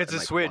cares about It's and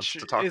a like wants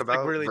switch. to talk It's like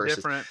about really versus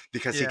different.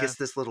 because he Yeah. gets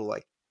this little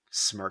like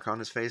smirk on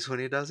his face when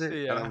he does it,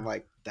 and I'm Yeah.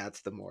 like,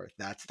 that's the one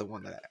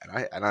that He's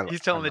I telling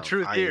don't the know.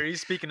 truth here.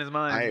 He's speaking his I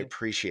mind.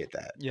 appreciate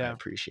that. I Yeah.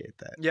 appreciate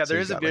that. Yeah, So there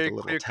he's is a got like a very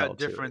little clear cut tell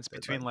to it difference that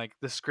between like like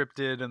the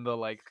scripted and the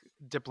like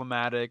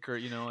diplomatic or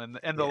and the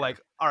yeah. like,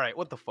 all right,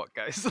 what the fuck,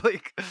 guys?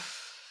 Like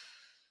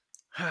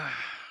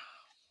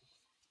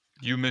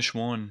You miss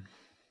one.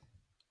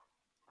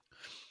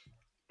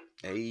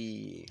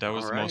 Hey, That all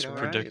was the right, most all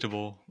right.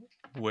 predictable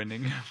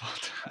winning of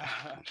all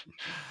time.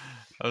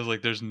 I was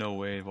like, there's no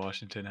way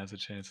Washington has a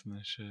chance in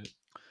this shit.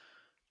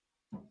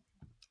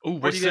 Oh,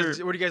 what's their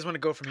where do you guys want to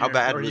go from How here?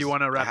 bad Or do you was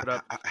want to wrap it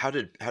up? how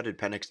did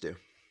Penix do?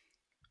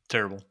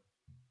 terrible?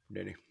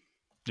 Did he?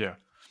 Yeah,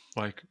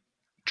 like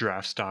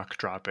draft stock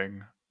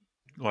dropping,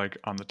 like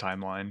on the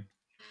timeline.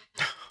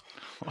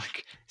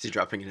 Like Is he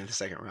dropping it in the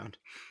second round,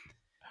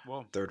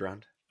 Whoa. third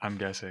round? I'm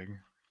guessing.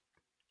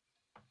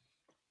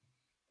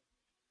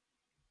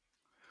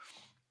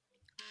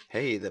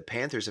 Hey, the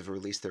Panthers have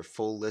released their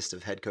full list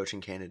of head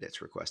coaching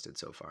candidates requested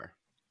so far.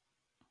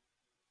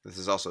 This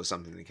is also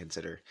something to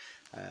consider,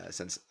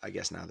 since I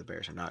guess now the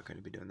Bears are not going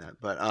to be doing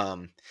that. But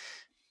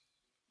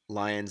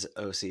Lions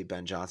OC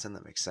Ben Johnson,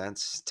 that makes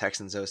sense.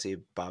 Texans OC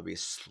Bobby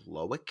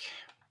Slowick.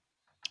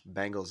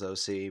 Bengals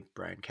OC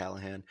Brian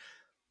Callahan.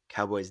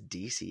 Cowboys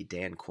DC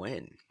Dan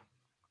Quinn.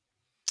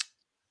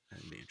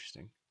 That'd be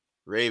interesting.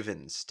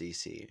 Ravens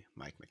DC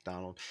Mike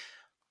McDonald.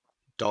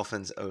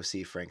 Dolphins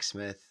OC Frank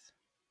Smith.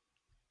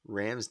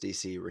 Rams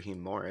DC Raheem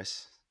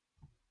Morris.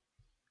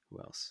 Who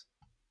else?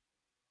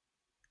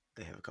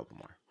 They have a couple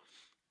more.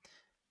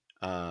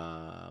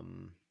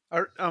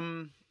 Are,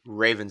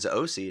 Ravens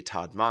OC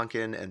Todd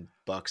Monken and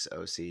Bucks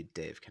OC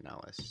Dave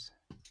Canales.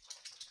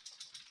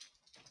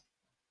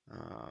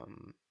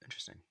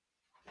 Interesting.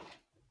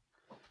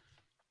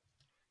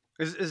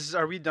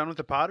 are we done with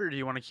the pod, or do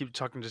you want to keep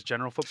talking just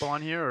general football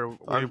on here, or I'm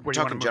where do you want to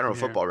talking move general from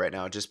here? football right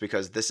now, just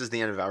because this is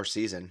the end of our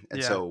season,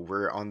 and Yeah. so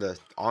we're on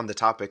the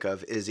topic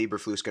of is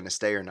Eberflus going to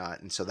stay or not,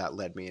 and so that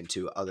led me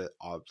into other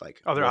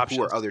like Other who options.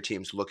 are other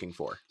teams looking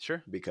for,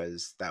 Sure.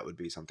 because that would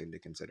be something to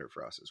consider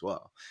for us as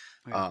well,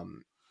 Yeah.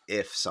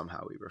 if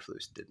somehow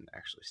Eberflus didn't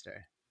actually stay.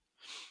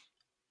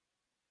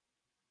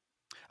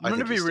 I'm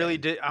gonna be really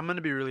staying. I'm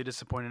gonna be really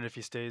disappointed if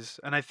he stays,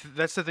 and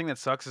that's the thing that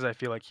sucks is I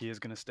feel like he is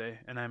gonna stay,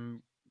 and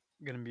I'm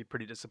gonna be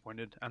pretty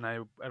disappointed, and I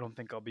don't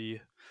think I'll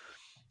be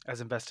as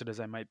invested as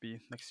I might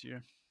be next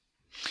year.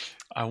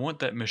 I want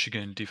that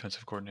Michigan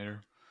defensive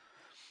coordinator.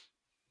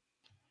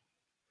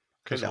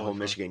 I think the whole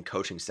Michigan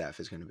coaching staff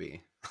is going to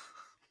be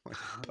like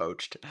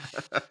poached.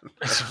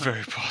 It's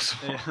very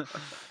possible. Yeah.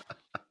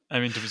 I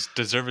mean,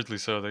 deservedly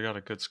so. They got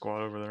a good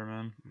squad over there,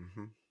 man.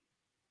 Mm-hmm.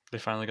 They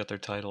finally got their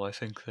title. I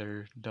think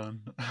they're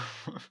done.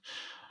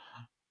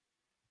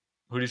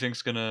 Who do you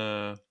think's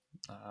gonna?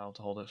 I'll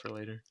hold it for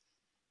later.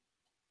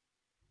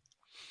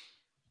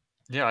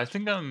 Yeah, I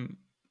think I'm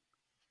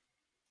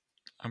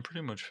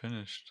pretty much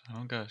finished. I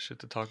don't got shit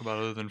to talk about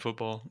other than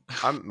football.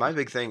 My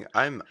big thing.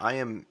 I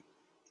am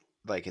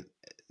like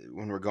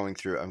when we're going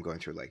through. I'm going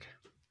through like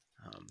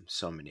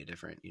so many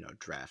different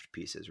draft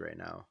pieces right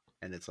now,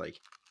 and it's like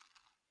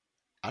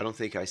I don't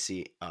think I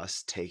see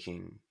us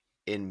taking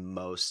in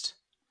most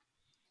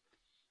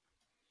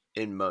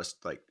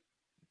like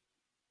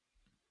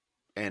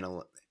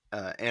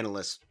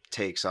analyst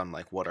takes on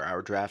like what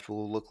our draft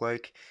will look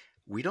like.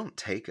 We don't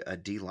take a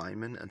D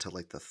lineman until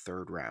like the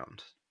third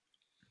round.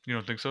 You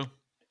don't think so?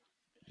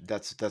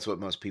 That's what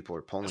most people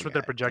are pulling That's what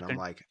they're at, and I'm projecting.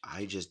 like,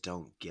 I just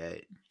don't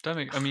get.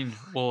 I mean,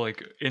 well,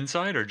 like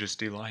inside or just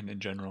D line in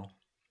general.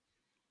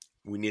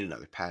 We need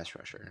another pass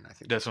rusher, and I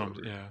think That's that's what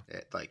what I'm. we're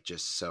Yeah. like.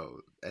 Just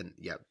so, and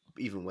yeah,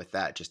 even with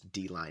that, just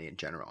D line in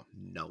general,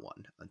 no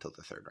one until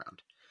the third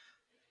round.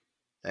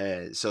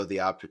 So the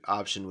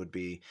option would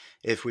be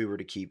if we were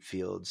to keep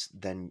Fields,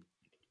 then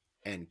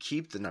and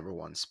keep the number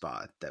one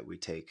spot, that we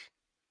take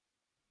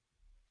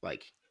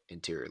like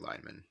interior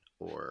lineman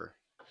or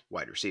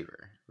wide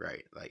receiver,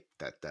 right? Like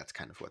that's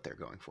kind of what they're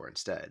going for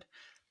instead.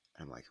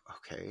 And I'm like,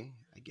 okay,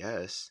 I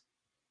guess.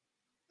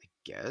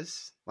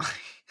 Like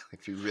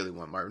if you really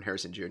want Marvin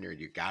Harrison Jr.,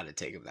 you got to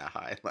take him that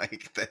high.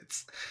 Like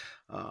that's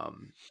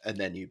and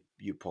then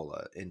you pull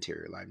a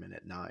interior lineman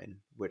at 9,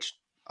 which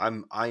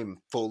I'm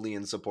fully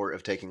in support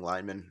of taking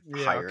linemen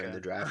Yeah. higher in Okay. the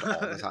draft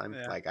all the time.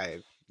 Yeah. Like I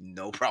have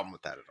no problem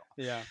with that at all.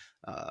 Yeah.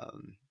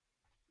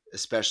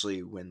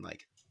 Especially when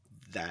like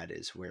that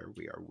is where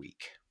we are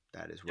weak.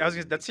 That is I where was we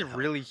gonna, need that's the a help.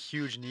 really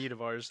huge need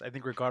of ours. I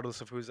think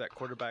regardless of who's at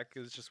quarterback,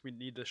 is just we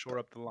need to shore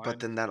up the But line.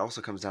 then that also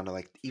comes down to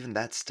like even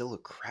that's still a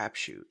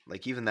crapshoot.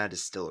 Like even that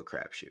is still a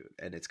crapshoot,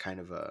 and it's kind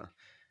of a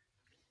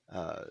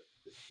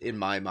in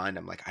my mind,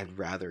 I'm like, I'd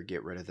rather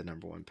get rid of the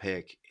number one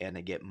pick and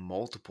I get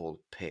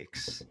multiple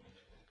picks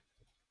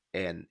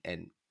and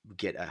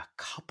get a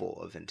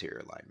couple of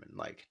interior linemen,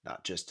 like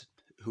not just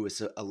who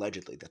is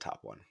allegedly the top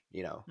one,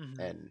 Mhm.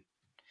 And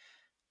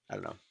I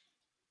don't know.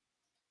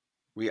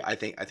 I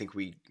think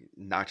we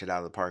knocked it out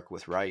of the park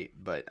with Wright,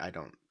 but I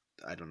don't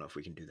know if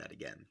we can do that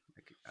again.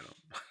 Like I don't,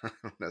 I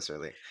don't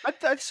necessarily.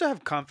 I still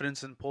have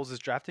confidence in Poles'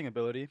 drafting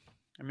ability.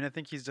 I mean, I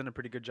think he's done a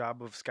pretty good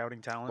job of scouting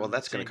talent Well, and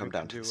that's going seeing to who come can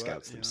down to the do what.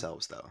 scouts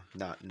themselves, though.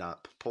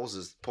 Not Poles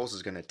is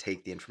going to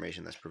take the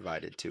information that's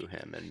provided to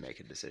him and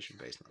make a decision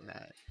based on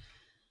that.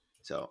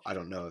 So I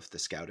don't know if the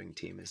scouting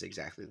team is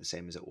exactly the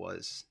same as it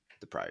was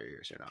the prior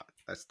years or not.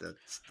 That's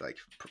like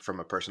from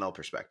a personnel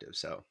perspective.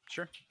 So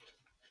Sure,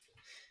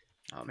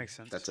 makes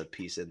sense. that's a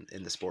piece in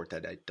the sport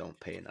that I don't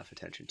pay enough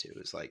attention to.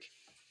 Is like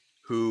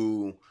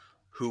who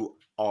who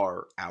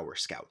are our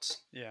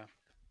scouts, Yeah.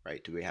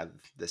 right? Do we have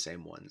the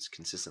same ones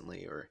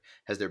consistently, or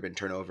has there been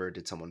turnover?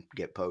 Did someone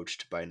get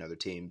poached by another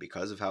team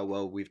because of how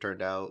well we've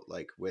turned out,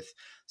 like with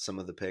some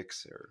of the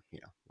picks, or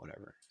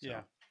whatever?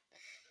 Yeah.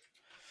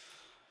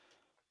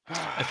 So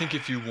I think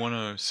if you want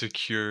to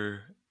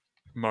secure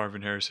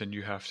Marvin Harrison,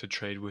 you have to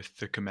trade with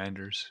the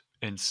Commanders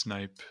and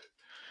snipe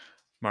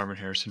Marvin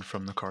Harrison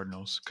from the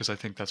Cardinals, because I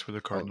think that's where the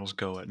oh Cardinals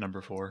go at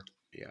number 4.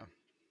 yeah,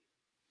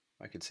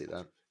 I could see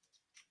that.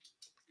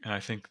 And I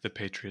think the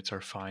Patriots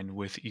are fine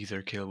with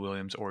either Caleb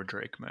Williams or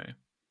Drake May.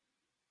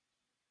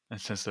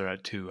 And since they're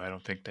at 2, I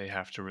don't think they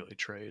have to really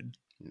trade.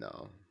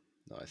 No,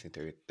 no, I think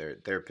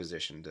they're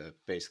positioned to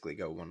basically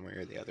go one way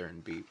or the other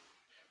and be.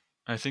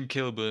 I think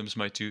Caleb Williams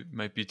might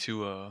be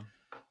too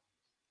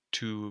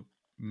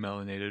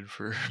melanated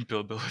for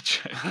Bill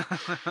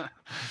Belichick.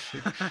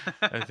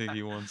 I think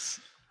he wants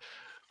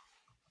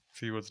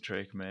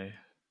Drake May.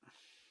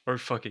 Or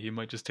fuck it, he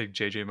might just take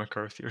JJ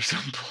McCarthy or some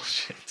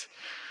bullshit.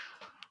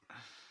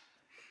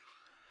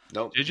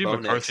 Nope, JJ Bo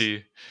Nix.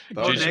 McCarthy.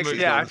 Bo Bo JJ, Nix. Nix. He's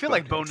Yeah, going I to feel Bo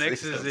like Bo Nix.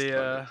 Nix He's going to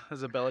Bo Nix.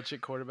 is a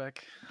Belichick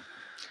quarterback.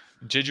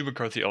 JJ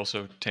McCarthy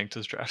also tanked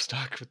his draft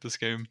stock with this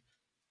game.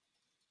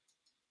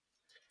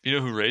 You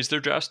know who raised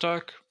their draft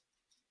stock?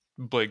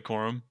 Blake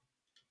Corum.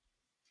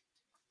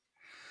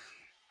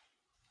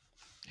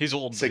 He's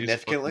old, but he's a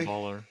fucking Significantly.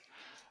 baller.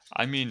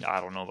 I mean,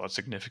 I don't know about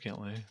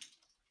significantly.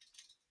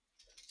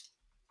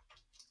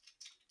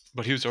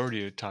 But he was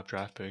already a top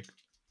draft pick.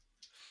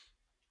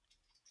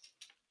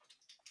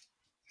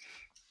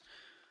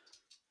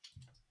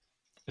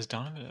 Is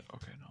Donovan?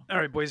 Okay, no. All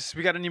right, boys.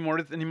 We got any more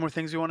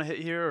things we want to hit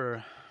here,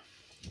 or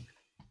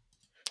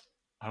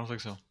I don't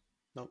think so.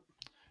 Nope.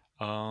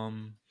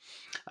 Um,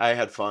 I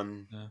had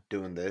fun yeah.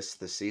 doing this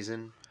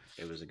season.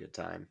 It was a good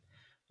time,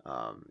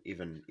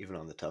 even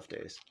on the tough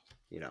days.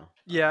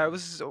 yeah, it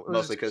was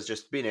Mostly because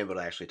just being able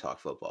to actually talk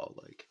football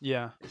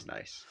yeah. is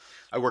nice.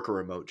 I work a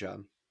remote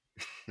job,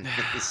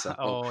 so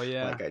Oh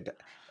yeah, like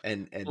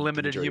and the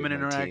limited majority of human my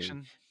team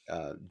interaction.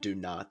 do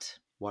not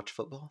watch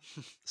football,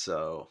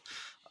 so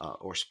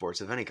or sports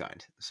of any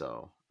kind.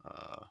 So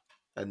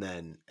and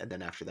then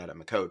after that,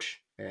 I'm a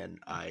coach, and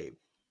I'm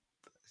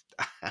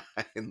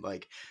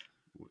like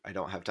I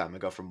don't have time. I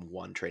go from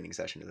one training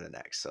session to the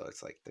next, so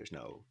it's like there's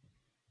no.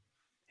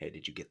 Hey,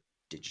 did you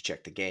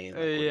check the game? Like,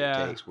 what are your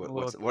Yeah, takes? a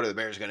little. What are the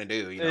Bears going to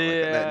do? Like that.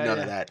 Yeah, None of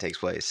yeah, that takes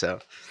place. So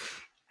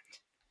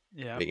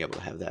yeah. being able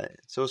to have that,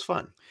 so it was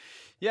fun.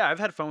 Yeah, I've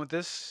had fun with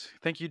this.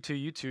 Thank you to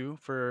you two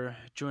for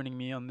joining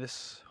me on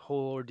this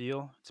whole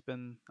ordeal.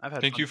 I've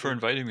had Thank fun you for too.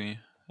 inviting me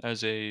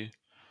as a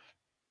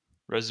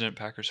resident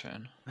Packers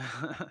fan.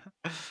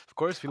 Of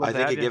course, we love I to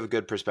think have it you. gave a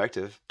good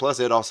perspective.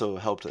 Plus, it also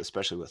helped,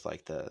 especially with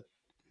like the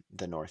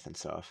North and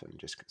stuff, and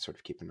just sort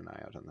of keeping an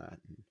eye out on that.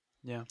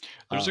 Yeah.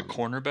 There's a Um,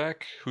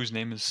 cornerback whose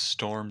name is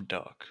Storm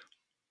Duck.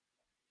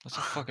 That's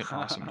a fucking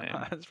awesome name.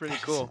 That's pretty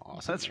that's an cool.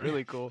 awesome That's name.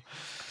 really cool.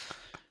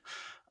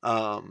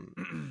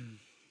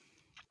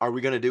 Are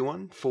we gonna do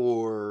one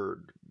for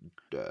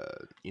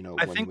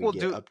I when think we we'll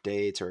get do.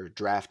 updates or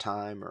draft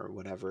time or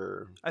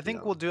whatever? I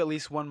think we'll do at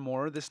least one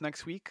more this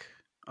next week.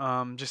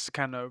 Just to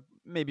kind of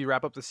maybe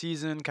wrap up the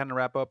season, kind of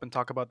wrap up and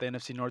talk about the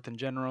NFC North in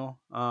general.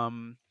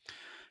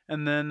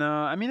 And then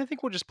I mean, I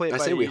think we'll just play it I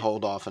by say we ear.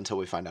 hold off until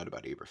we find out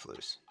about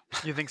Eberflus.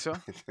 You think so?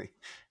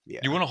 Yeah,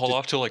 You want to hold just,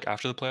 off till like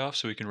after the playoffs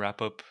so we can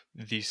wrap up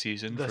the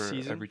season The for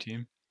season. every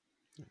team?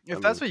 I If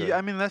mean, that's we what you, could.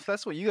 I mean,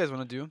 that's what you guys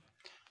want to do.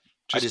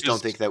 I Just just don't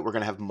because think that we're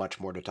gonna have much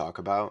more to talk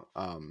about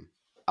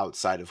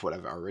outside of what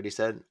I've already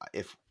said.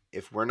 If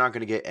we're not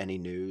gonna get any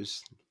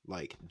news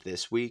like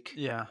this week,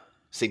 Yeah.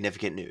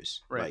 significant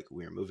news, Right. like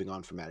we're moving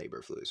on from Matt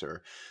Eberflus,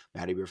 or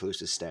Matt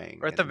Eberflus is staying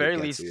Or at the and Luke very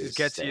Getsy least, is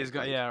Getsy is staying,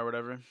 going. like Yeah, or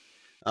whatever.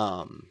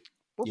 um,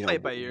 We'll you play know,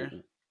 it by ear.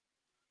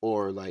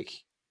 or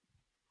like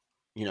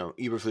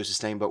Eberflus is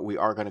staying, but we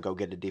are gonna go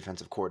get a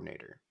defensive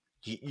coordinator.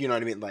 You know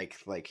what I mean? Like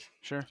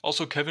Sure.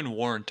 also Kevin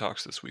Warren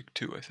talks this week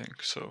too, I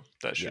think. So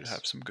that should yes.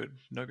 have some good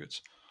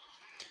nuggets.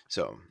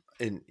 So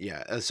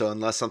so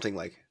unless something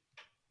like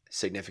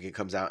significant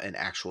comes out and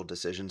actual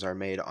decisions are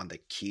made on the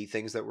key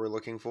things that we're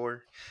looking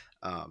for,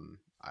 I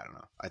don't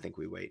know. I think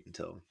we wait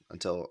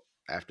until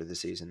after the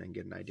season and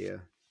get an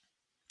idea.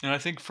 And I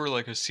think for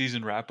like a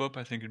season wrap up,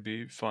 I think it'd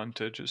be fun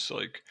to just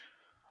like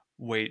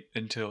wait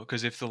until,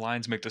 because if the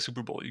Lions make the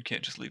Super Bowl, you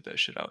can't just leave that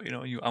shit out.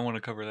 I want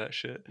to cover that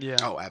shit. Yeah.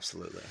 Oh,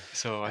 absolutely,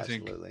 So I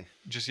think absolutely.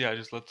 just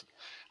let.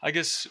 I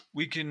guess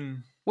we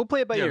can. We'll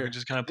play it by Yeah, we ear. can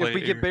just kind of If play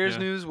we it get here. Bears Yeah.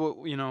 news,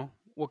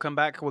 we'll come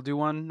back. We'll do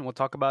one. And we'll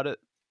talk about it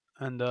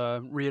and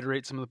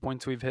reiterate some of the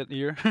points we've hit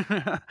here.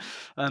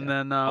 And Yeah.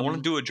 then I want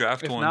to do a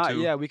draft if one not,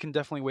 too. yeah, we can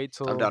definitely wait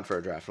I'm till down for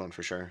a draft one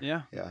for sure.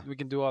 yeah, Yeah. we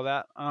can do all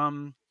that.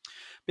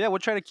 yeah, we'll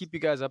try to keep you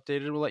guys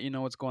updated. We'll let you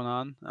know what's going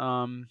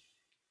on.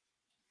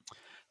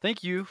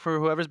 Thank you for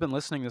whoever's been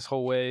listening this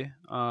whole way.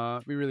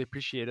 We really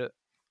appreciate it.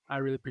 I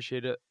really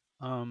appreciate it.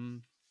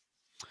 Um,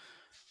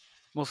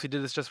 Mostly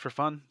did this just for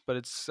fun, but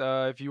it's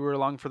if you were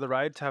along for the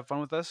ride to have fun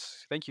with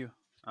us, thank you.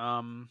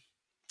 Um,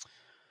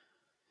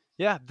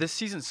 yeah, this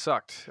season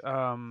sucked.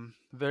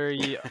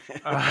 Very.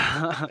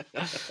 I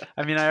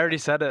mean, I already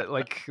said it.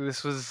 Like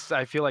this was.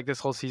 I feel like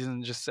this whole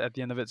season, just at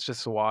the end of it, it's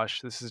just a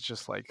wash. This is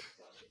just like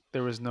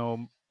there was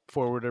no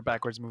forward or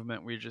backwards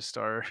movement. We just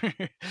our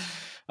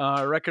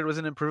our record was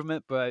an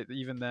improvement, but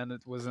even then,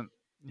 it wasn't.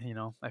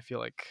 I feel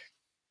like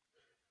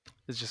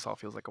it just all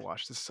feels like a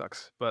wash. This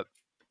sucks, but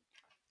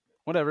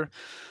whatever.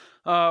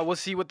 We'll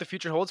see what the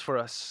future holds for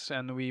us,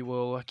 and we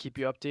will keep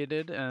you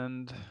updated.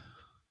 And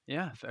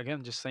yeah,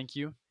 again, just thank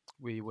you.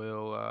 We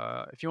will.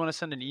 If you want to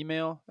send an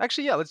email,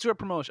 actually, yeah, let's do our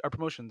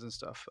promotions and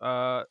stuff.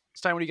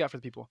 Stein, what do you got for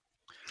the people?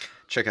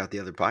 Check out the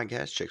other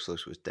podcast, Chick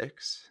Flicks with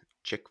Dicks.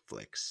 Chick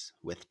Flicks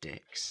with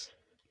Dicks.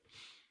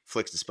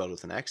 Flicks is spelled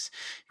with an X.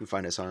 You can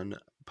find us on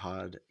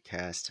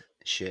podcast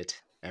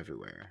shit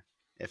everywhere.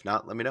 If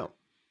not, let me know.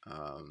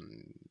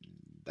 Um,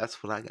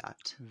 that's what I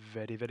got.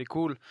 Very, very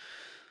cool.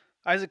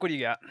 Isaac, what do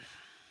you got?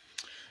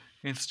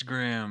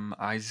 Instagram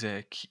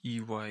Isaac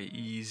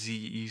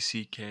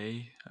EYEZECK.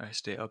 I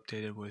stay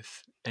updated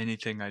with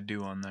anything I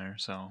do on there,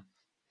 so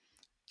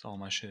it's all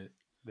my shit.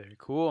 Very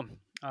cool.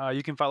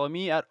 You can follow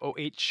me at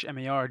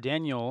OHMAR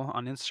Daniel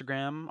on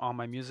Instagram. All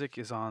my music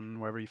is on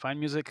wherever you find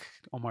music.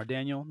 Omar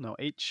Daniel, no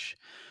H.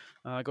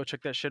 Go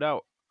check that shit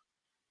out.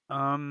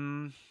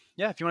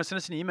 Yeah, if you want to send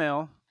us an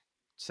email,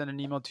 send an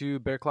email to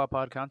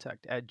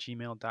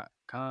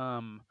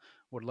bearclawpodcontact@gmail.com.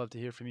 Would love to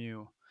hear from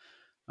you.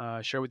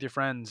 Share with your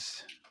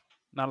friends.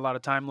 Not a lot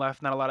of time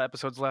left, not a lot of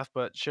episodes left,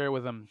 but share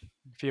with them.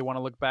 If you want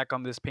to look back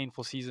on this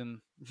painful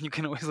season, you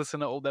can always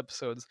listen to old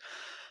episodes.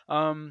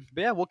 But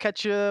yeah, we'll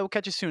catch you. We'll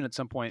catch you soon at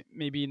some point.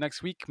 Maybe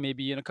next week.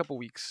 Maybe in a couple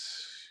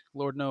weeks.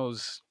 Lord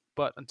knows.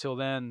 But until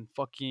then,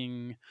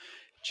 fucking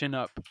chin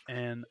up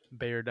and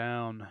bear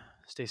down.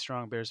 Stay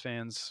strong, Bears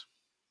fans.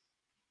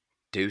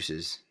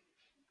 Deuces.